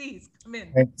 Please come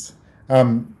in. Thanks.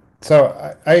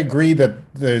 So I agree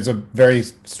that there's a very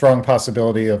strong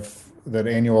possibility of that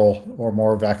annual or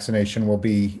more vaccination will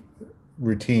be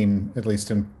routine, at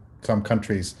least in some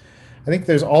countries. I think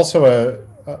there's also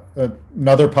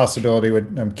another possibility, which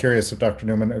I'm curious if Dr.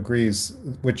 Newman agrees,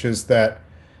 which is that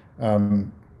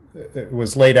it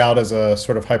was laid out as a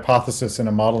sort of hypothesis in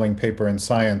a modeling paper in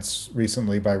Science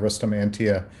recently by Rustam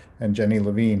Antia and Jenny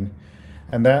Levine.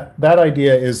 And that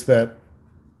idea is that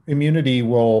immunity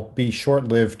will be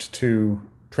short-lived to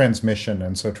transmission,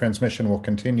 and so transmission will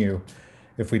continue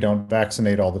if we don't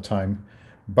vaccinate all the time.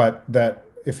 But that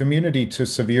if immunity to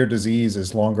severe disease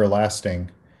is longer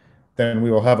lasting, then we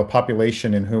will have a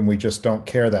population in whom we just don't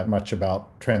care that much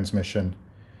about transmission,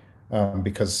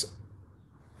 because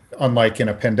unlike in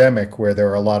a pandemic where there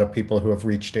are a lot of people who have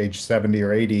reached age 70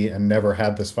 or 80 and never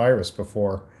had this virus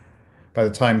before, by the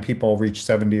time people reach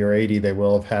 70 or 80, they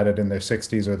will have had it in their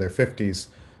 60s or their 50s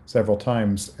several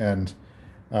times, and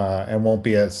won't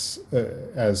be as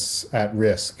at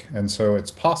risk. And so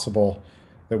it's possible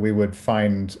that we would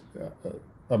find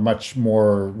a much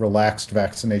more relaxed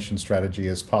vaccination strategy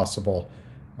as possible,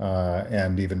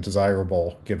 and even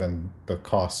desirable given the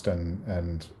cost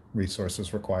and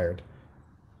resources required.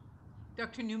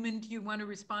 Dr. Newman, do you want to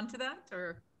respond to that,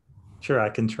 or? Sure, I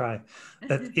can try.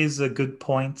 That is a good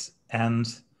point, and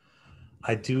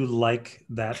I do like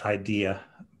that idea,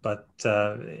 but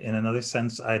in another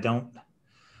sense, I don't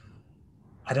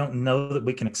know that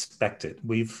we can expect it.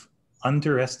 We've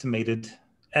underestimated,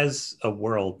 as a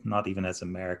world, not even as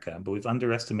America, but we've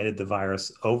underestimated the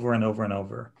virus over and over and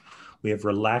over. We have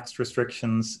relaxed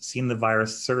restrictions, seen the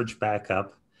virus surge back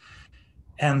up,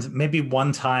 and maybe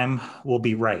one time we'll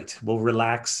be right. We'll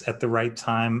relax at the right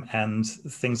time and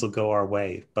things will go our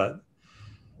way. But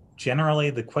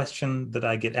generally, the question that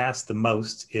I get asked the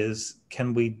most is,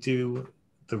 can we do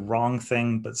the wrong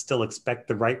thing but still expect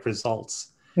the right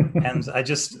results? And I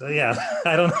just, I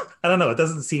don't know. It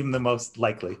doesn't seem the most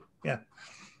likely. Yeah.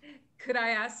 Could I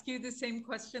ask you the same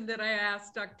question that I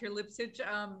asked Dr. Lipsitch?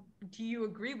 Do you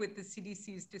agree with the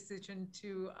CDC's decision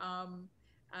to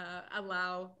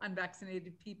allow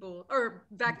unvaccinated people or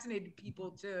vaccinated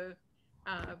people to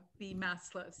be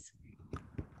maskless?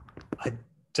 I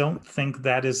don't think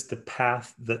that is the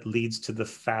path that leads to the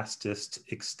fastest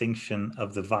extinction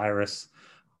of the virus.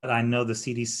 But I know the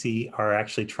CDC are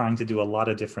actually trying to do a lot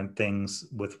of different things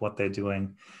with what they're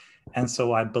doing. And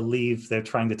so I believe they're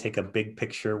trying to take a big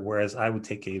picture, whereas I would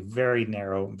take a very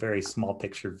narrow, very small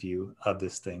picture view of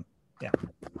this thing. Yeah.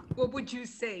 What would you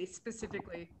say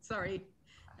specifically? Sorry.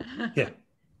 Yeah.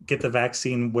 Get the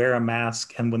vaccine, wear a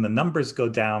mask, and when the numbers go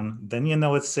down, then you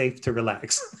know it's safe to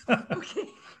relax.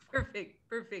 Okay,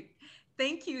 perfect.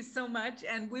 Thank you so much.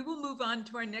 And we will move on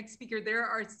to our next speaker. There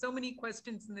are so many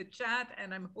questions in the chat,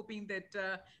 and I'm hoping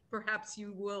that perhaps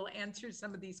you will answer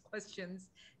some of these questions.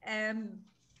 And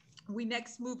we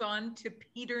next move on to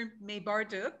Peter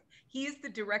Maybarduk. He is the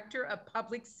Director of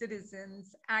Public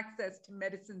Citizens Access to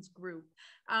Medicines Group.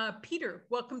 Peter,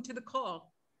 welcome to the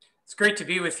call. It's great to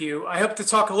be with you. I hope to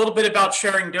talk a little bit about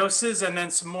sharing doses and then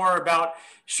some more about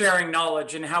sharing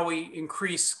knowledge and how we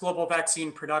increase global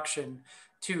vaccine production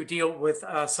to deal with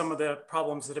some of the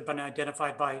problems that have been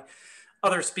identified by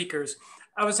other speakers.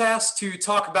 I was asked to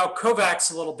talk about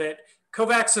COVAX a little bit.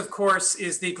 COVAX, of course,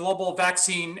 is the Global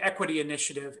Vaccine Equity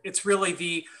Initiative. It's really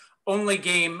the only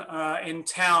game in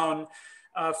town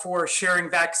for sharing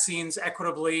vaccines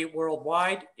equitably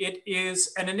worldwide. It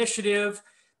is an initiative.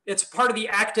 It's part of the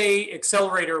ACT-A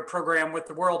Accelerator program with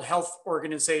the World Health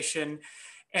Organization,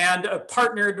 and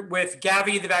partnered with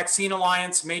Gavi, the Vaccine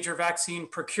Alliance, Major Vaccine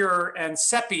Procurer, and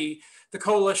CEPI, the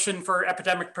Coalition for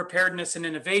Epidemic Preparedness and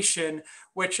Innovation,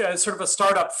 which is sort of a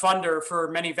startup funder for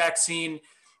many vaccine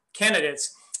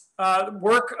candidates.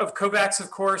 Work of COVAX, of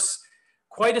course,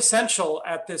 quite essential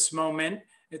at this moment.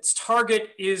 Its target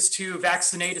is to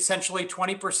vaccinate essentially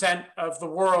 20% of the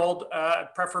world,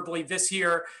 preferably this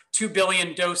year, 2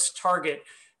 billion dose target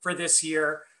for this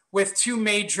year, with two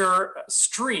major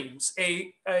streams.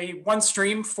 One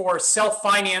stream for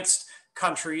self-financed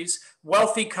countries,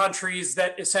 wealthy countries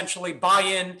that essentially buy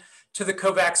in to the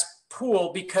COVAX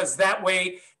pool, because that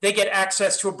way they get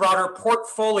access to a broader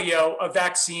portfolio of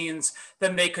vaccines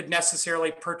than they could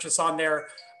necessarily purchase on their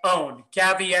own.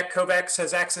 Gavi at COVAX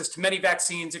has access to many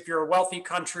vaccines. If you're a wealthy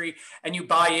country and you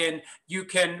buy in, you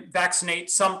can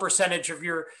vaccinate some percentage of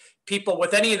your people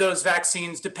with any of those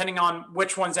vaccines, depending on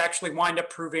which ones actually wind up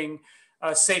proving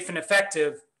safe and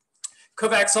effective.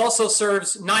 COVAX also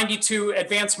serves 92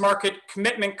 advanced market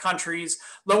commitment countries,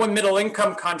 low and middle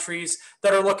income countries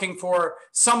that are looking for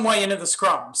some way into the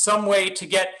scrum, some way to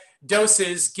get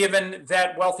doses, given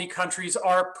that wealthy countries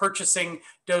are purchasing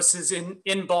doses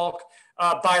in bulk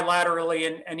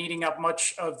bilaterally and eating up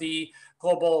much of the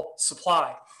global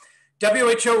supply.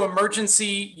 WHO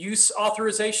emergency use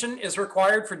authorization is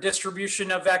required for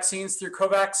distribution of vaccines through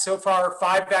COVAX. So far,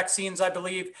 5 vaccines, I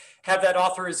believe, have that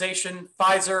authorization: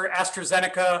 Pfizer,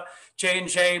 AstraZeneca,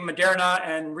 J&J, Moderna,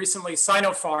 and recently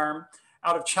Sinopharm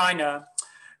out of China.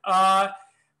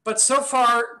 But so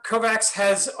far, COVAX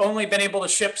has only been able to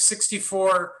ship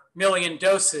 64 million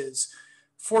doses.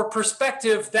 For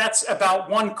perspective, that's about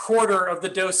 1/4 of the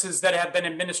doses that have been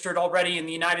administered already in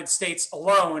the United States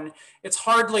alone. It's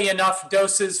hardly enough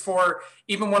doses for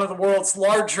even one of the world's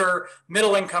larger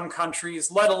middle-income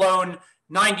countries, let alone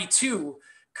 92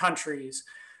 countries.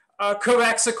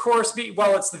 COVAX, of course,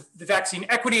 it's the Vaccine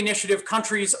Equity Initiative.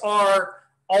 Countries are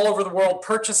all over the world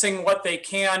purchasing what they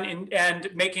can and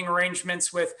making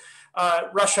arrangements with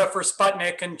Russia for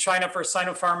Sputnik and China for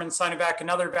Sinopharm and Sinovac and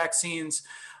other vaccines.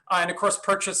 And of course,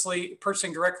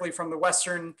 purchasing directly from the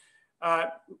Western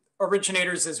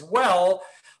originators as well,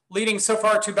 leading so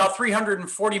far to about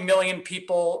 340 million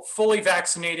people fully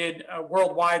vaccinated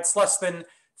worldwide. It's less than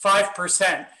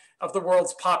 5% of the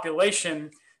world's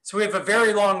population. So we have a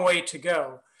very long way to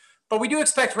go. But we do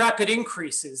expect rapid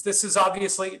increases. This is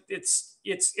obviously, it's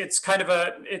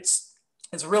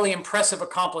a really impressive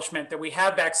accomplishment that we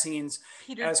have vaccines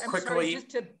Peter, as quickly. I'm sorry,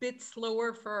 just a bit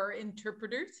slower for our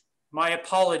interpreters. My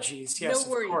apologies. Yes,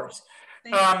 no worries. Of course.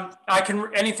 I can,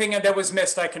 anything that was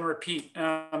missed, I can repeat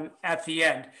at the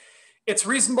end. It's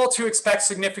reasonable to expect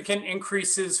significant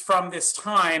increases from this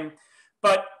time,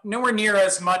 but nowhere near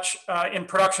as much in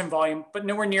production volume, but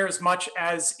nowhere near as much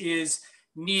as is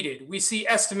needed. We see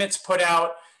estimates put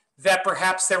out that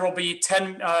perhaps there will be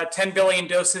 10 billion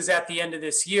doses at the end of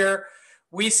this year.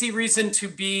 We see reason to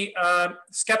be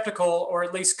skeptical, or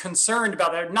at least concerned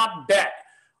about that, not bet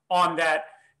on that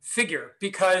figure,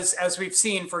 because as we've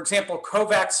seen, for example,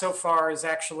 COVAX so far is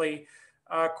actually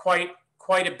quite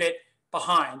a bit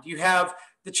behind. You have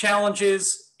the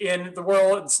challenges in the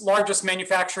world's largest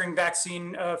manufacturing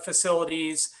vaccine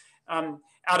facilities out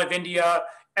of India,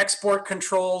 export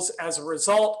controls as a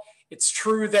result. It's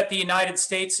true that the United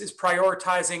States is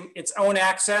prioritizing its own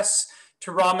access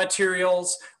to raw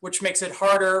materials, which makes it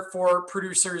harder for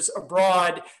producers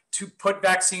abroad to put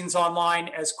vaccines online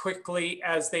as quickly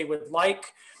as they would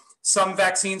like. Some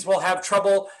vaccines will have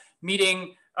trouble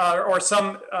meeting, or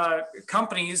some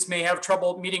companies may have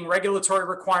trouble meeting regulatory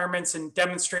requirements and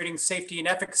demonstrating safety and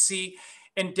efficacy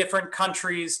in different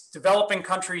countries. Developing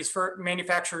countries, for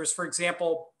manufacturers, for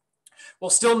example,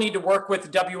 will still need to work with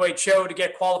the WHO to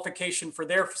get qualification for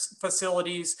their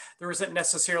facilities. There isn't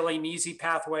necessarily an easy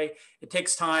pathway. It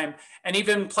takes time. And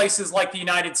even places like the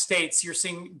United States, you're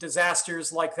seeing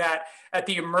disasters like that at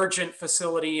the Emergent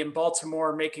facility in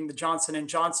Baltimore, making the Johnson &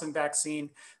 Johnson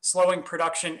vaccine, slowing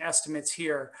production estimates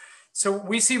here. So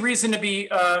we see reason to be,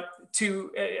 I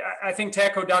think to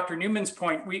echo Dr. Newman's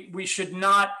point, we should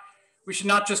not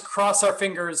just cross our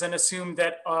fingers and assume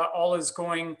that all is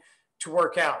going to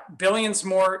work out. Billions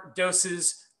more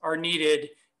doses are needed,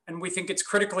 and we think it's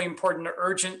critically important to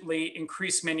urgently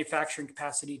increase manufacturing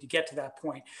capacity to get to that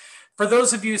point. For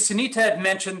those of you, Sunita had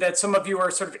mentioned that some of you are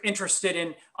sort of interested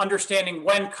in understanding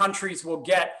when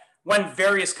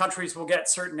various countries will get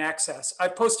certain access. I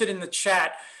posted in the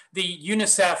chat the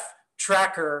UNICEF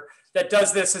tracker that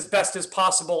does this as best as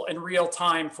possible in real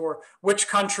time for which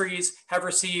countries have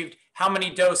received how many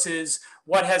doses,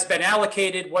 what has been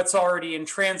allocated, what's already in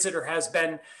transit or has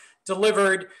been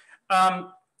delivered.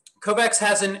 COVAX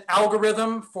has an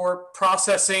algorithm for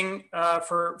processing,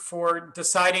 for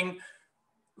deciding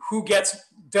who gets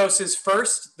doses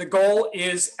first. The goal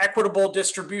is equitable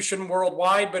distribution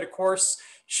worldwide, but of course,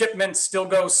 shipments still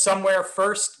go somewhere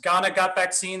first. Ghana got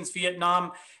vaccines,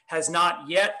 Vietnam has not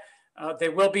yet. They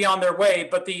will be on their way,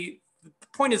 but the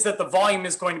point is that the volume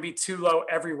is going to be too low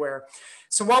everywhere.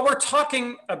 So while we're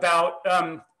talking about,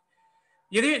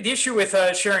 the issue with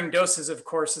sharing doses, of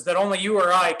course, is that only you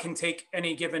or I can take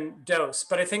any given dose.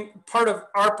 But I think part of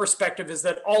our perspective is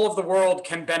that all of the world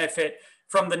can benefit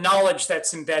from the knowledge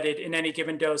that's embedded in any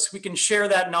given dose. We can share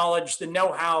that knowledge, the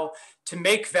know-how to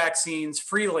make vaccines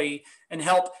freely and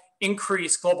help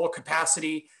increase global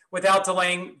capacity without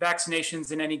delaying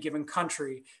vaccinations in any given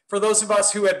country. For those of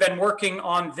us who have been working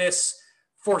on this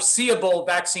foreseeable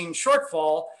vaccine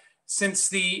shortfall since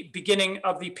the beginning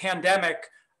of the pandemic,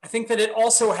 I think that it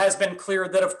also has been clear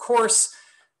that, of course,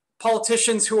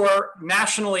 politicians who are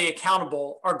nationally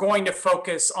accountable are going to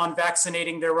focus on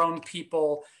vaccinating their own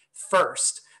people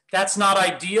first. That's not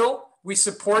ideal. We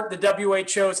support the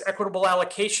WHO's equitable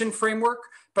allocation framework,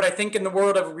 but I think in the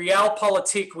world of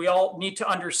realpolitik, we all need to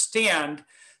understand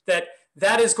that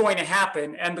that is going to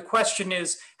happen. And the question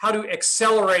is how to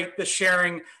accelerate the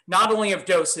sharing, not only of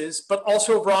doses, but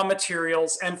also of raw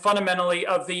materials and fundamentally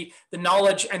of the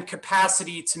knowledge and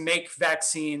capacity to make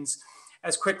vaccines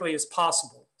as quickly as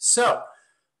possible. So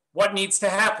what needs to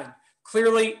happen?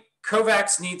 Clearly,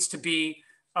 COVAX needs to be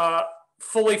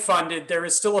fully funded. There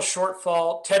is still a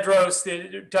shortfall. Tedros,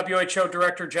 the WHO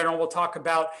Director General, will talk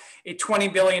about a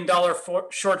 $20 billion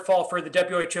shortfall for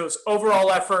the WHO's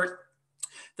overall effort.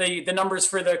 The numbers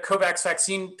for the COVAX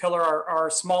vaccine pillar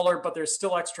are smaller, but there's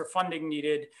still extra funding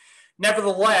needed.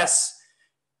 Nevertheless,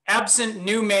 absent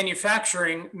new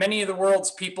manufacturing, many of the world's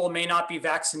people may not be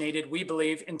vaccinated, we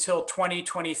believe, until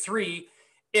 2023,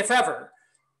 if ever.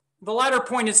 The latter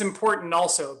point is important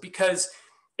also because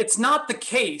it's not the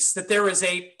case that there is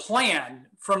a plan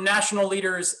from national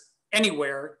leaders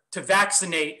anywhere to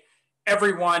vaccinate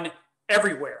everyone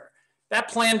everywhere. That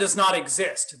plan does not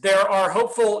exist. There are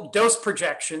hopeful dose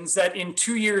projections that in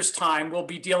 2 years' time, we'll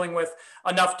be dealing with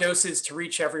enough doses to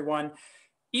reach everyone.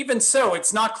 Even so,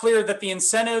 it's not clear that the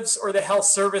incentives or the health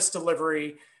service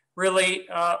delivery really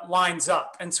lines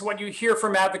up. And so what you hear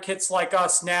from advocates like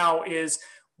us now is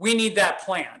we need that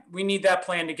plan. We need that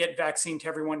plan to get vaccine to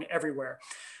everyone everywhere.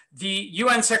 The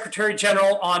UN Secretary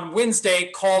General on Wednesday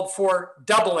called for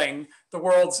doubling the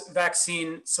world's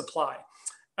vaccine supply.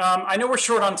 I know we're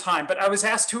short on time, but I was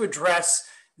asked to address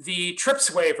the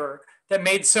TRIPS waiver that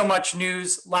made so much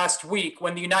news last week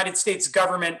when the United States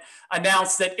government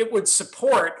announced that it would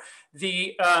support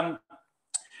the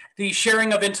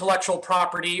sharing of intellectual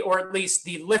property, or at least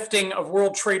the lifting of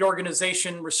World Trade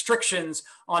Organization restrictions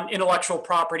on intellectual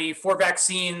property for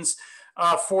vaccines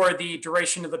for the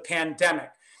duration of the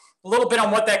pandemic. A little bit on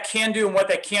what that can do and what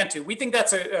that can't do. We think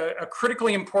that's a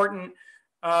critically important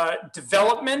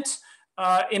development,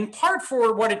 in part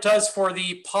for what it does for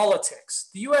the politics.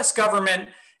 The US government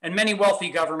and many wealthy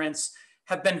governments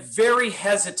have been very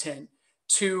hesitant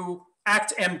to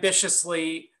act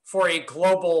ambitiously for a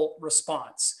global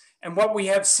response. And what we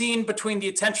have seen between the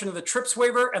attention of the TRIPS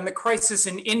waiver and the crisis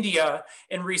in India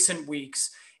in recent weeks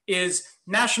is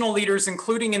national leaders,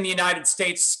 including in the United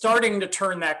States, starting to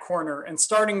turn that corner and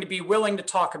starting to be willing to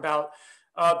talk about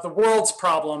the world's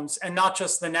problems and not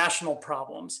just the national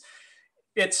problems.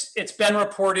 It's been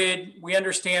reported, we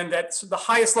understand that the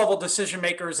highest level decision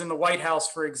makers in the White House,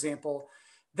 for example,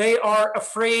 they are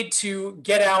afraid to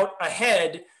get out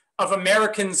ahead of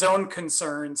Americans' own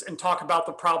concerns and talk about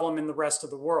the problem in the rest of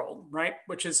the world, right?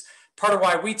 Which is part of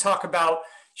why we talk about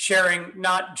sharing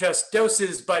not just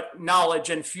doses, but knowledge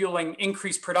and fueling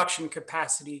increased production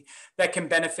capacity that can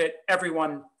benefit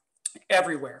everyone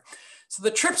everywhere. So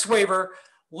the TRIPS waiver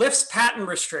lifts patent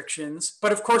restrictions,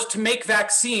 but of course, to make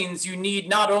vaccines, you need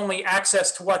not only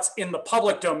access to what's in the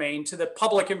public domain, to the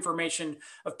public information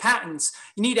of patents,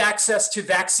 you need access to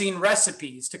vaccine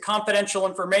recipes, to confidential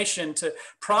information, to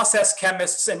process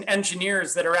chemists and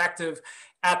engineers that are active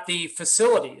at the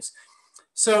facilities.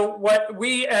 So what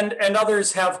we and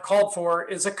others have called for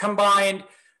is a combined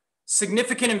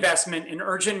significant investment in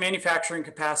urgent manufacturing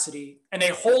capacity and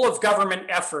a whole of government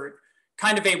effort,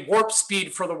 kind of a warp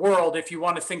speed for the world, if you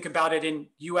want to think about it in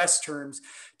US terms,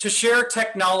 to share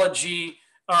technology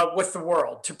with the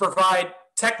world, to provide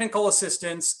technical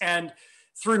assistance and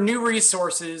through new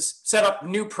resources, set up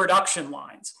new production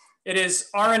lines. It is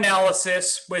our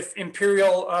analysis with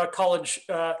Imperial College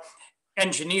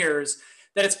engineers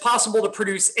that it's possible to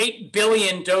produce 8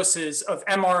 billion doses of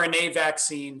mRNA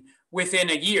vaccine within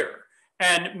a year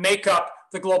and make up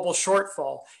the global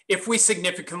shortfall if we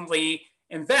significantly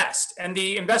invest. And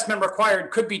the investment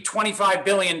required could be $25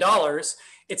 billion.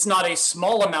 It's not a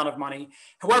small amount of money.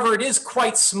 However, it is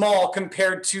quite small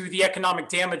compared to the economic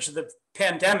damage of the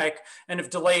pandemic and of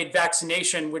delayed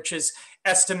vaccination, which is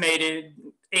estimated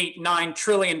 $8-9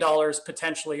 trillion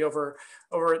potentially over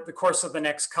the course of the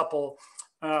next couple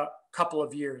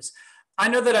of years. I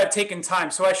know that I've taken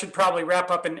time, so I should probably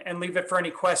wrap up and leave it for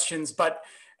any questions, but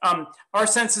our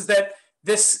sense is that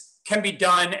this can be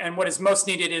done, and what is most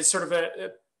needed is sort of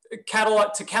to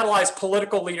catalyze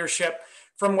political leadership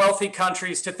from wealthy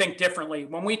countries to think differently.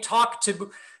 When we talk to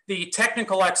the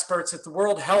technical experts at the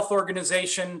World Health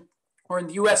Organization or in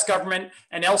the US government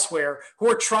and elsewhere who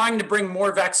are trying to bring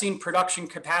more vaccine production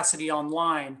capacity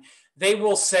online, they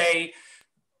will say,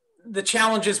 the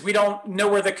challenge is we don't know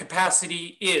where the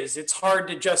capacity is. It's hard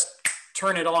to just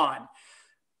turn it on.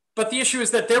 But the issue is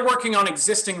that they're working on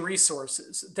existing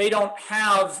resources. They don't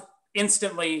have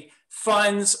instantly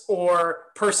funds or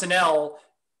personnel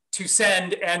to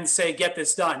send and say, get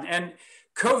this done. And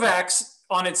COVAX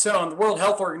on its own, the World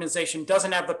Health Organization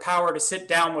doesn't have the power to sit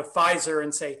down with Pfizer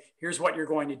and say, here's what you're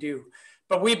going to do.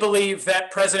 But we believe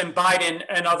that President Biden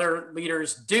and other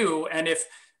leaders do. And if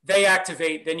they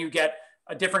activate, then you get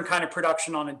a different kind of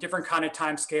production on a different kind of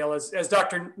time scale. As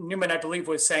Dr. Newman, I believe,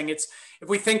 was saying, if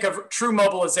we think of true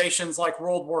mobilizations like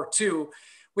World War II,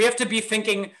 we have to be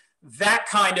thinking that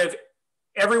kind of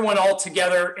everyone all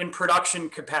together in production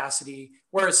capacity.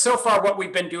 Whereas so far what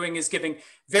we've been doing is giving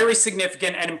very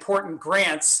significant and important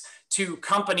grants to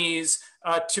companies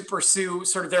to pursue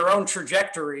sort of their own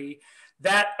trajectory.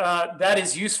 That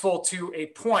is useful to a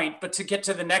point, but to get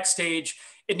to the next stage,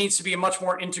 it needs to be a much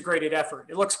more integrated effort.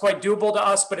 It looks quite doable to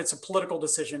us, but it's a political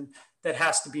decision that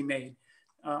has to be made.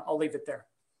 I'll leave it there.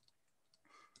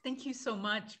 Thank you so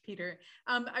much, Peter.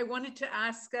 I wanted to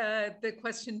ask the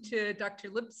question to Dr.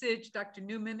 Lipsitch, Dr.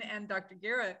 Newman, and Dr.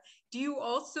 Guerra. Do you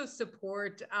also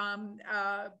support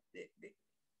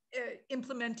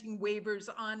implementing waivers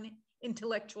on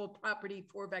intellectual property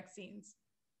for vaccines?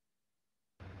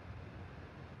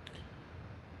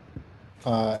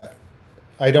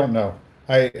 I don't know.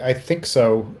 I think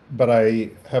so, but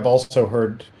I have also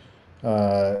heard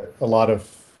a lot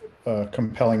of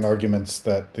compelling arguments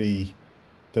that the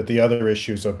other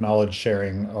issues of knowledge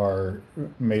sharing are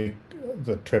make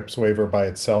the TRIPS waiver by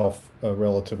itself a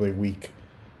relatively weak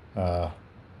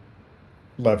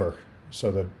lever,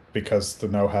 so that because the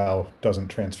know-how doesn't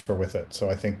transfer with it. So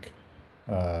I think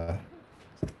I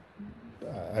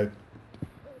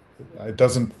it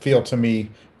doesn't feel to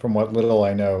me, from what little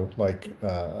I know, like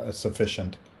a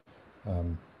sufficient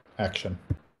action.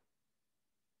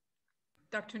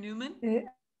 Dr. Newman?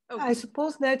 Oh, I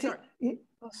suppose that,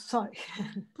 sorry.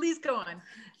 Please go on.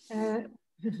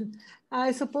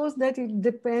 I suppose that it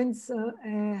depends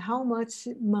how much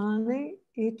money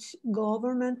each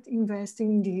government invests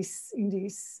in this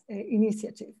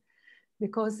initiative,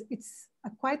 because it's a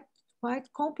quite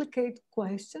complicated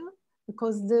question,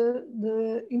 because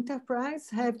the enterprise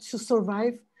have to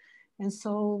survive, and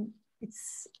so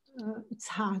it's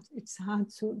hard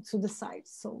to decide.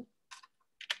 So.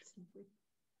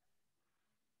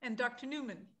 And Dr.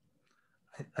 Newman?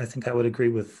 I think I would agree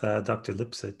with Dr.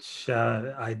 Lipsitch.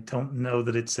 I don't know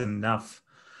that it's enough.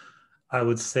 I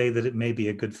would say that it may be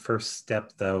a good first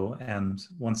step, though. And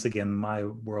once again, my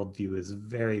worldview is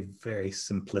very, very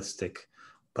simplistic,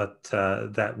 but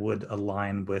that would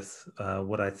align with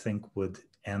what I think would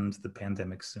end the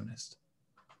pandemic soonest.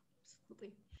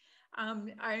 Absolutely.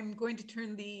 I'm going to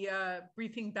turn the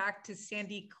briefing back to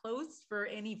Sandy Close for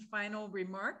any final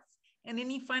remarks and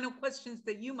any final questions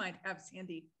that you might have,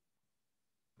 Sandy.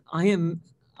 I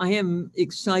am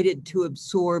excited to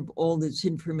absorb all this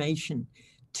information.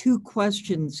 2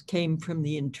 questions came from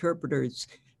the interpreters.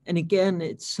 And again,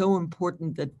 it's so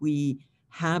important that we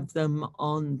have them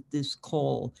on this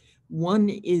call. One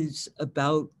is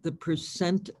about the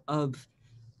percent of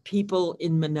people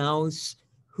in Manaus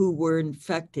who were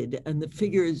infected, and the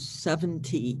figure is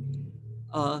 70,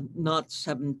 not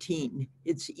 17.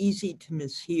 It's easy to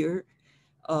mishear.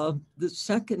 The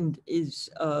second is,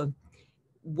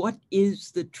 what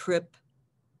is the TRIP?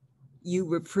 You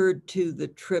referred to the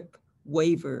TRIP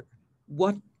waiver.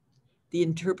 What the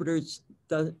interpreters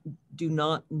do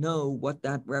not know what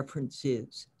that reference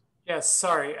is. Yes,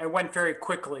 sorry, I went very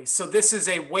quickly. So this is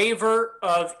a waiver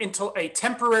of a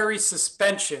temporary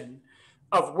suspension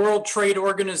of World Trade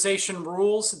Organization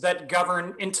rules that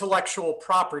govern intellectual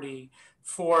property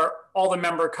for all the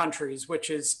member countries, which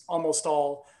is almost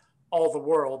all the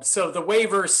world. So the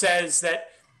waiver says that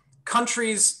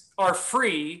countries are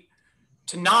free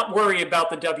to not worry about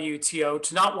the WTO,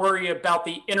 to not worry about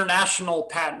the international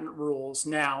patent rules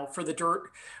now for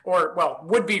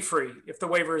would be free if the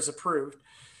waiver is approved,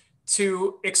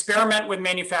 to experiment with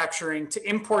manufacturing, to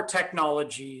import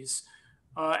technologies,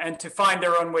 and to find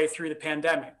their own way through the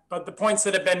pandemic. But the points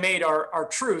that have been made are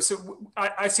true. So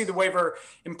I see the waiver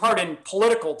in part in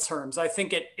political terms. I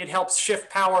think it helps shift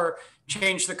power,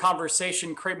 change the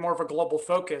conversation, create more of a global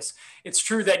focus. It's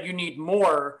true that you need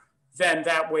more than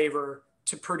that waiver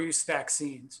to produce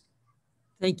vaccines.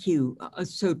 Thank you.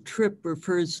 So TRIP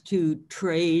refers to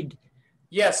trade.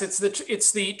 Yes, it's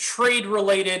the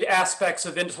trade-related aspects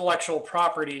of intellectual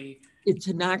property. It's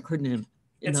an acronym.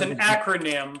 It's an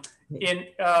acronym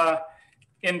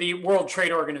in the World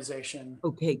Trade Organization.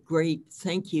 Okay, great.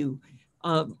 Thank you.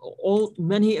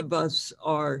 Many of us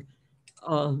are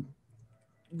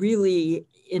really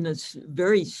in a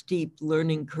very steep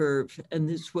learning curve, and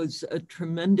this was a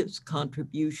tremendous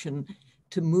contribution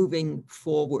to moving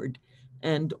forward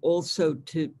and also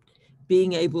to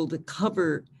being able to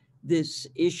cover this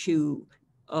issue.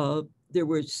 There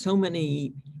were so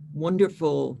many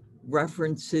wonderful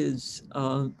references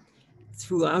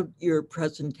throughout your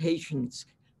presentations.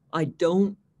 I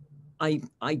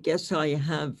guess I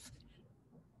have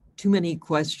too many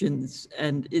questions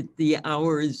and the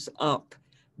hour is up,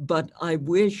 but I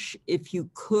wish if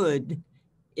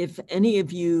any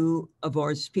of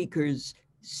our speakers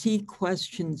see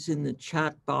questions in the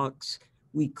chat box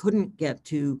we couldn't get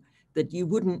to, that you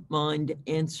wouldn't mind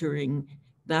answering.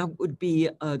 That would be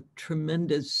a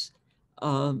tremendous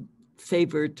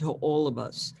favor to all of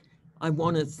us. I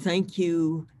want to thank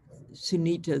you,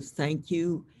 Sunita, thank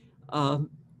you.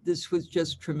 This was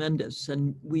just tremendous,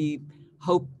 and we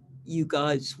hope you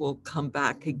guys will come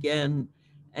back again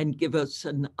and give us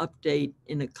an update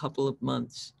in a couple of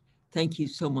months. Thank you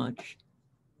so much.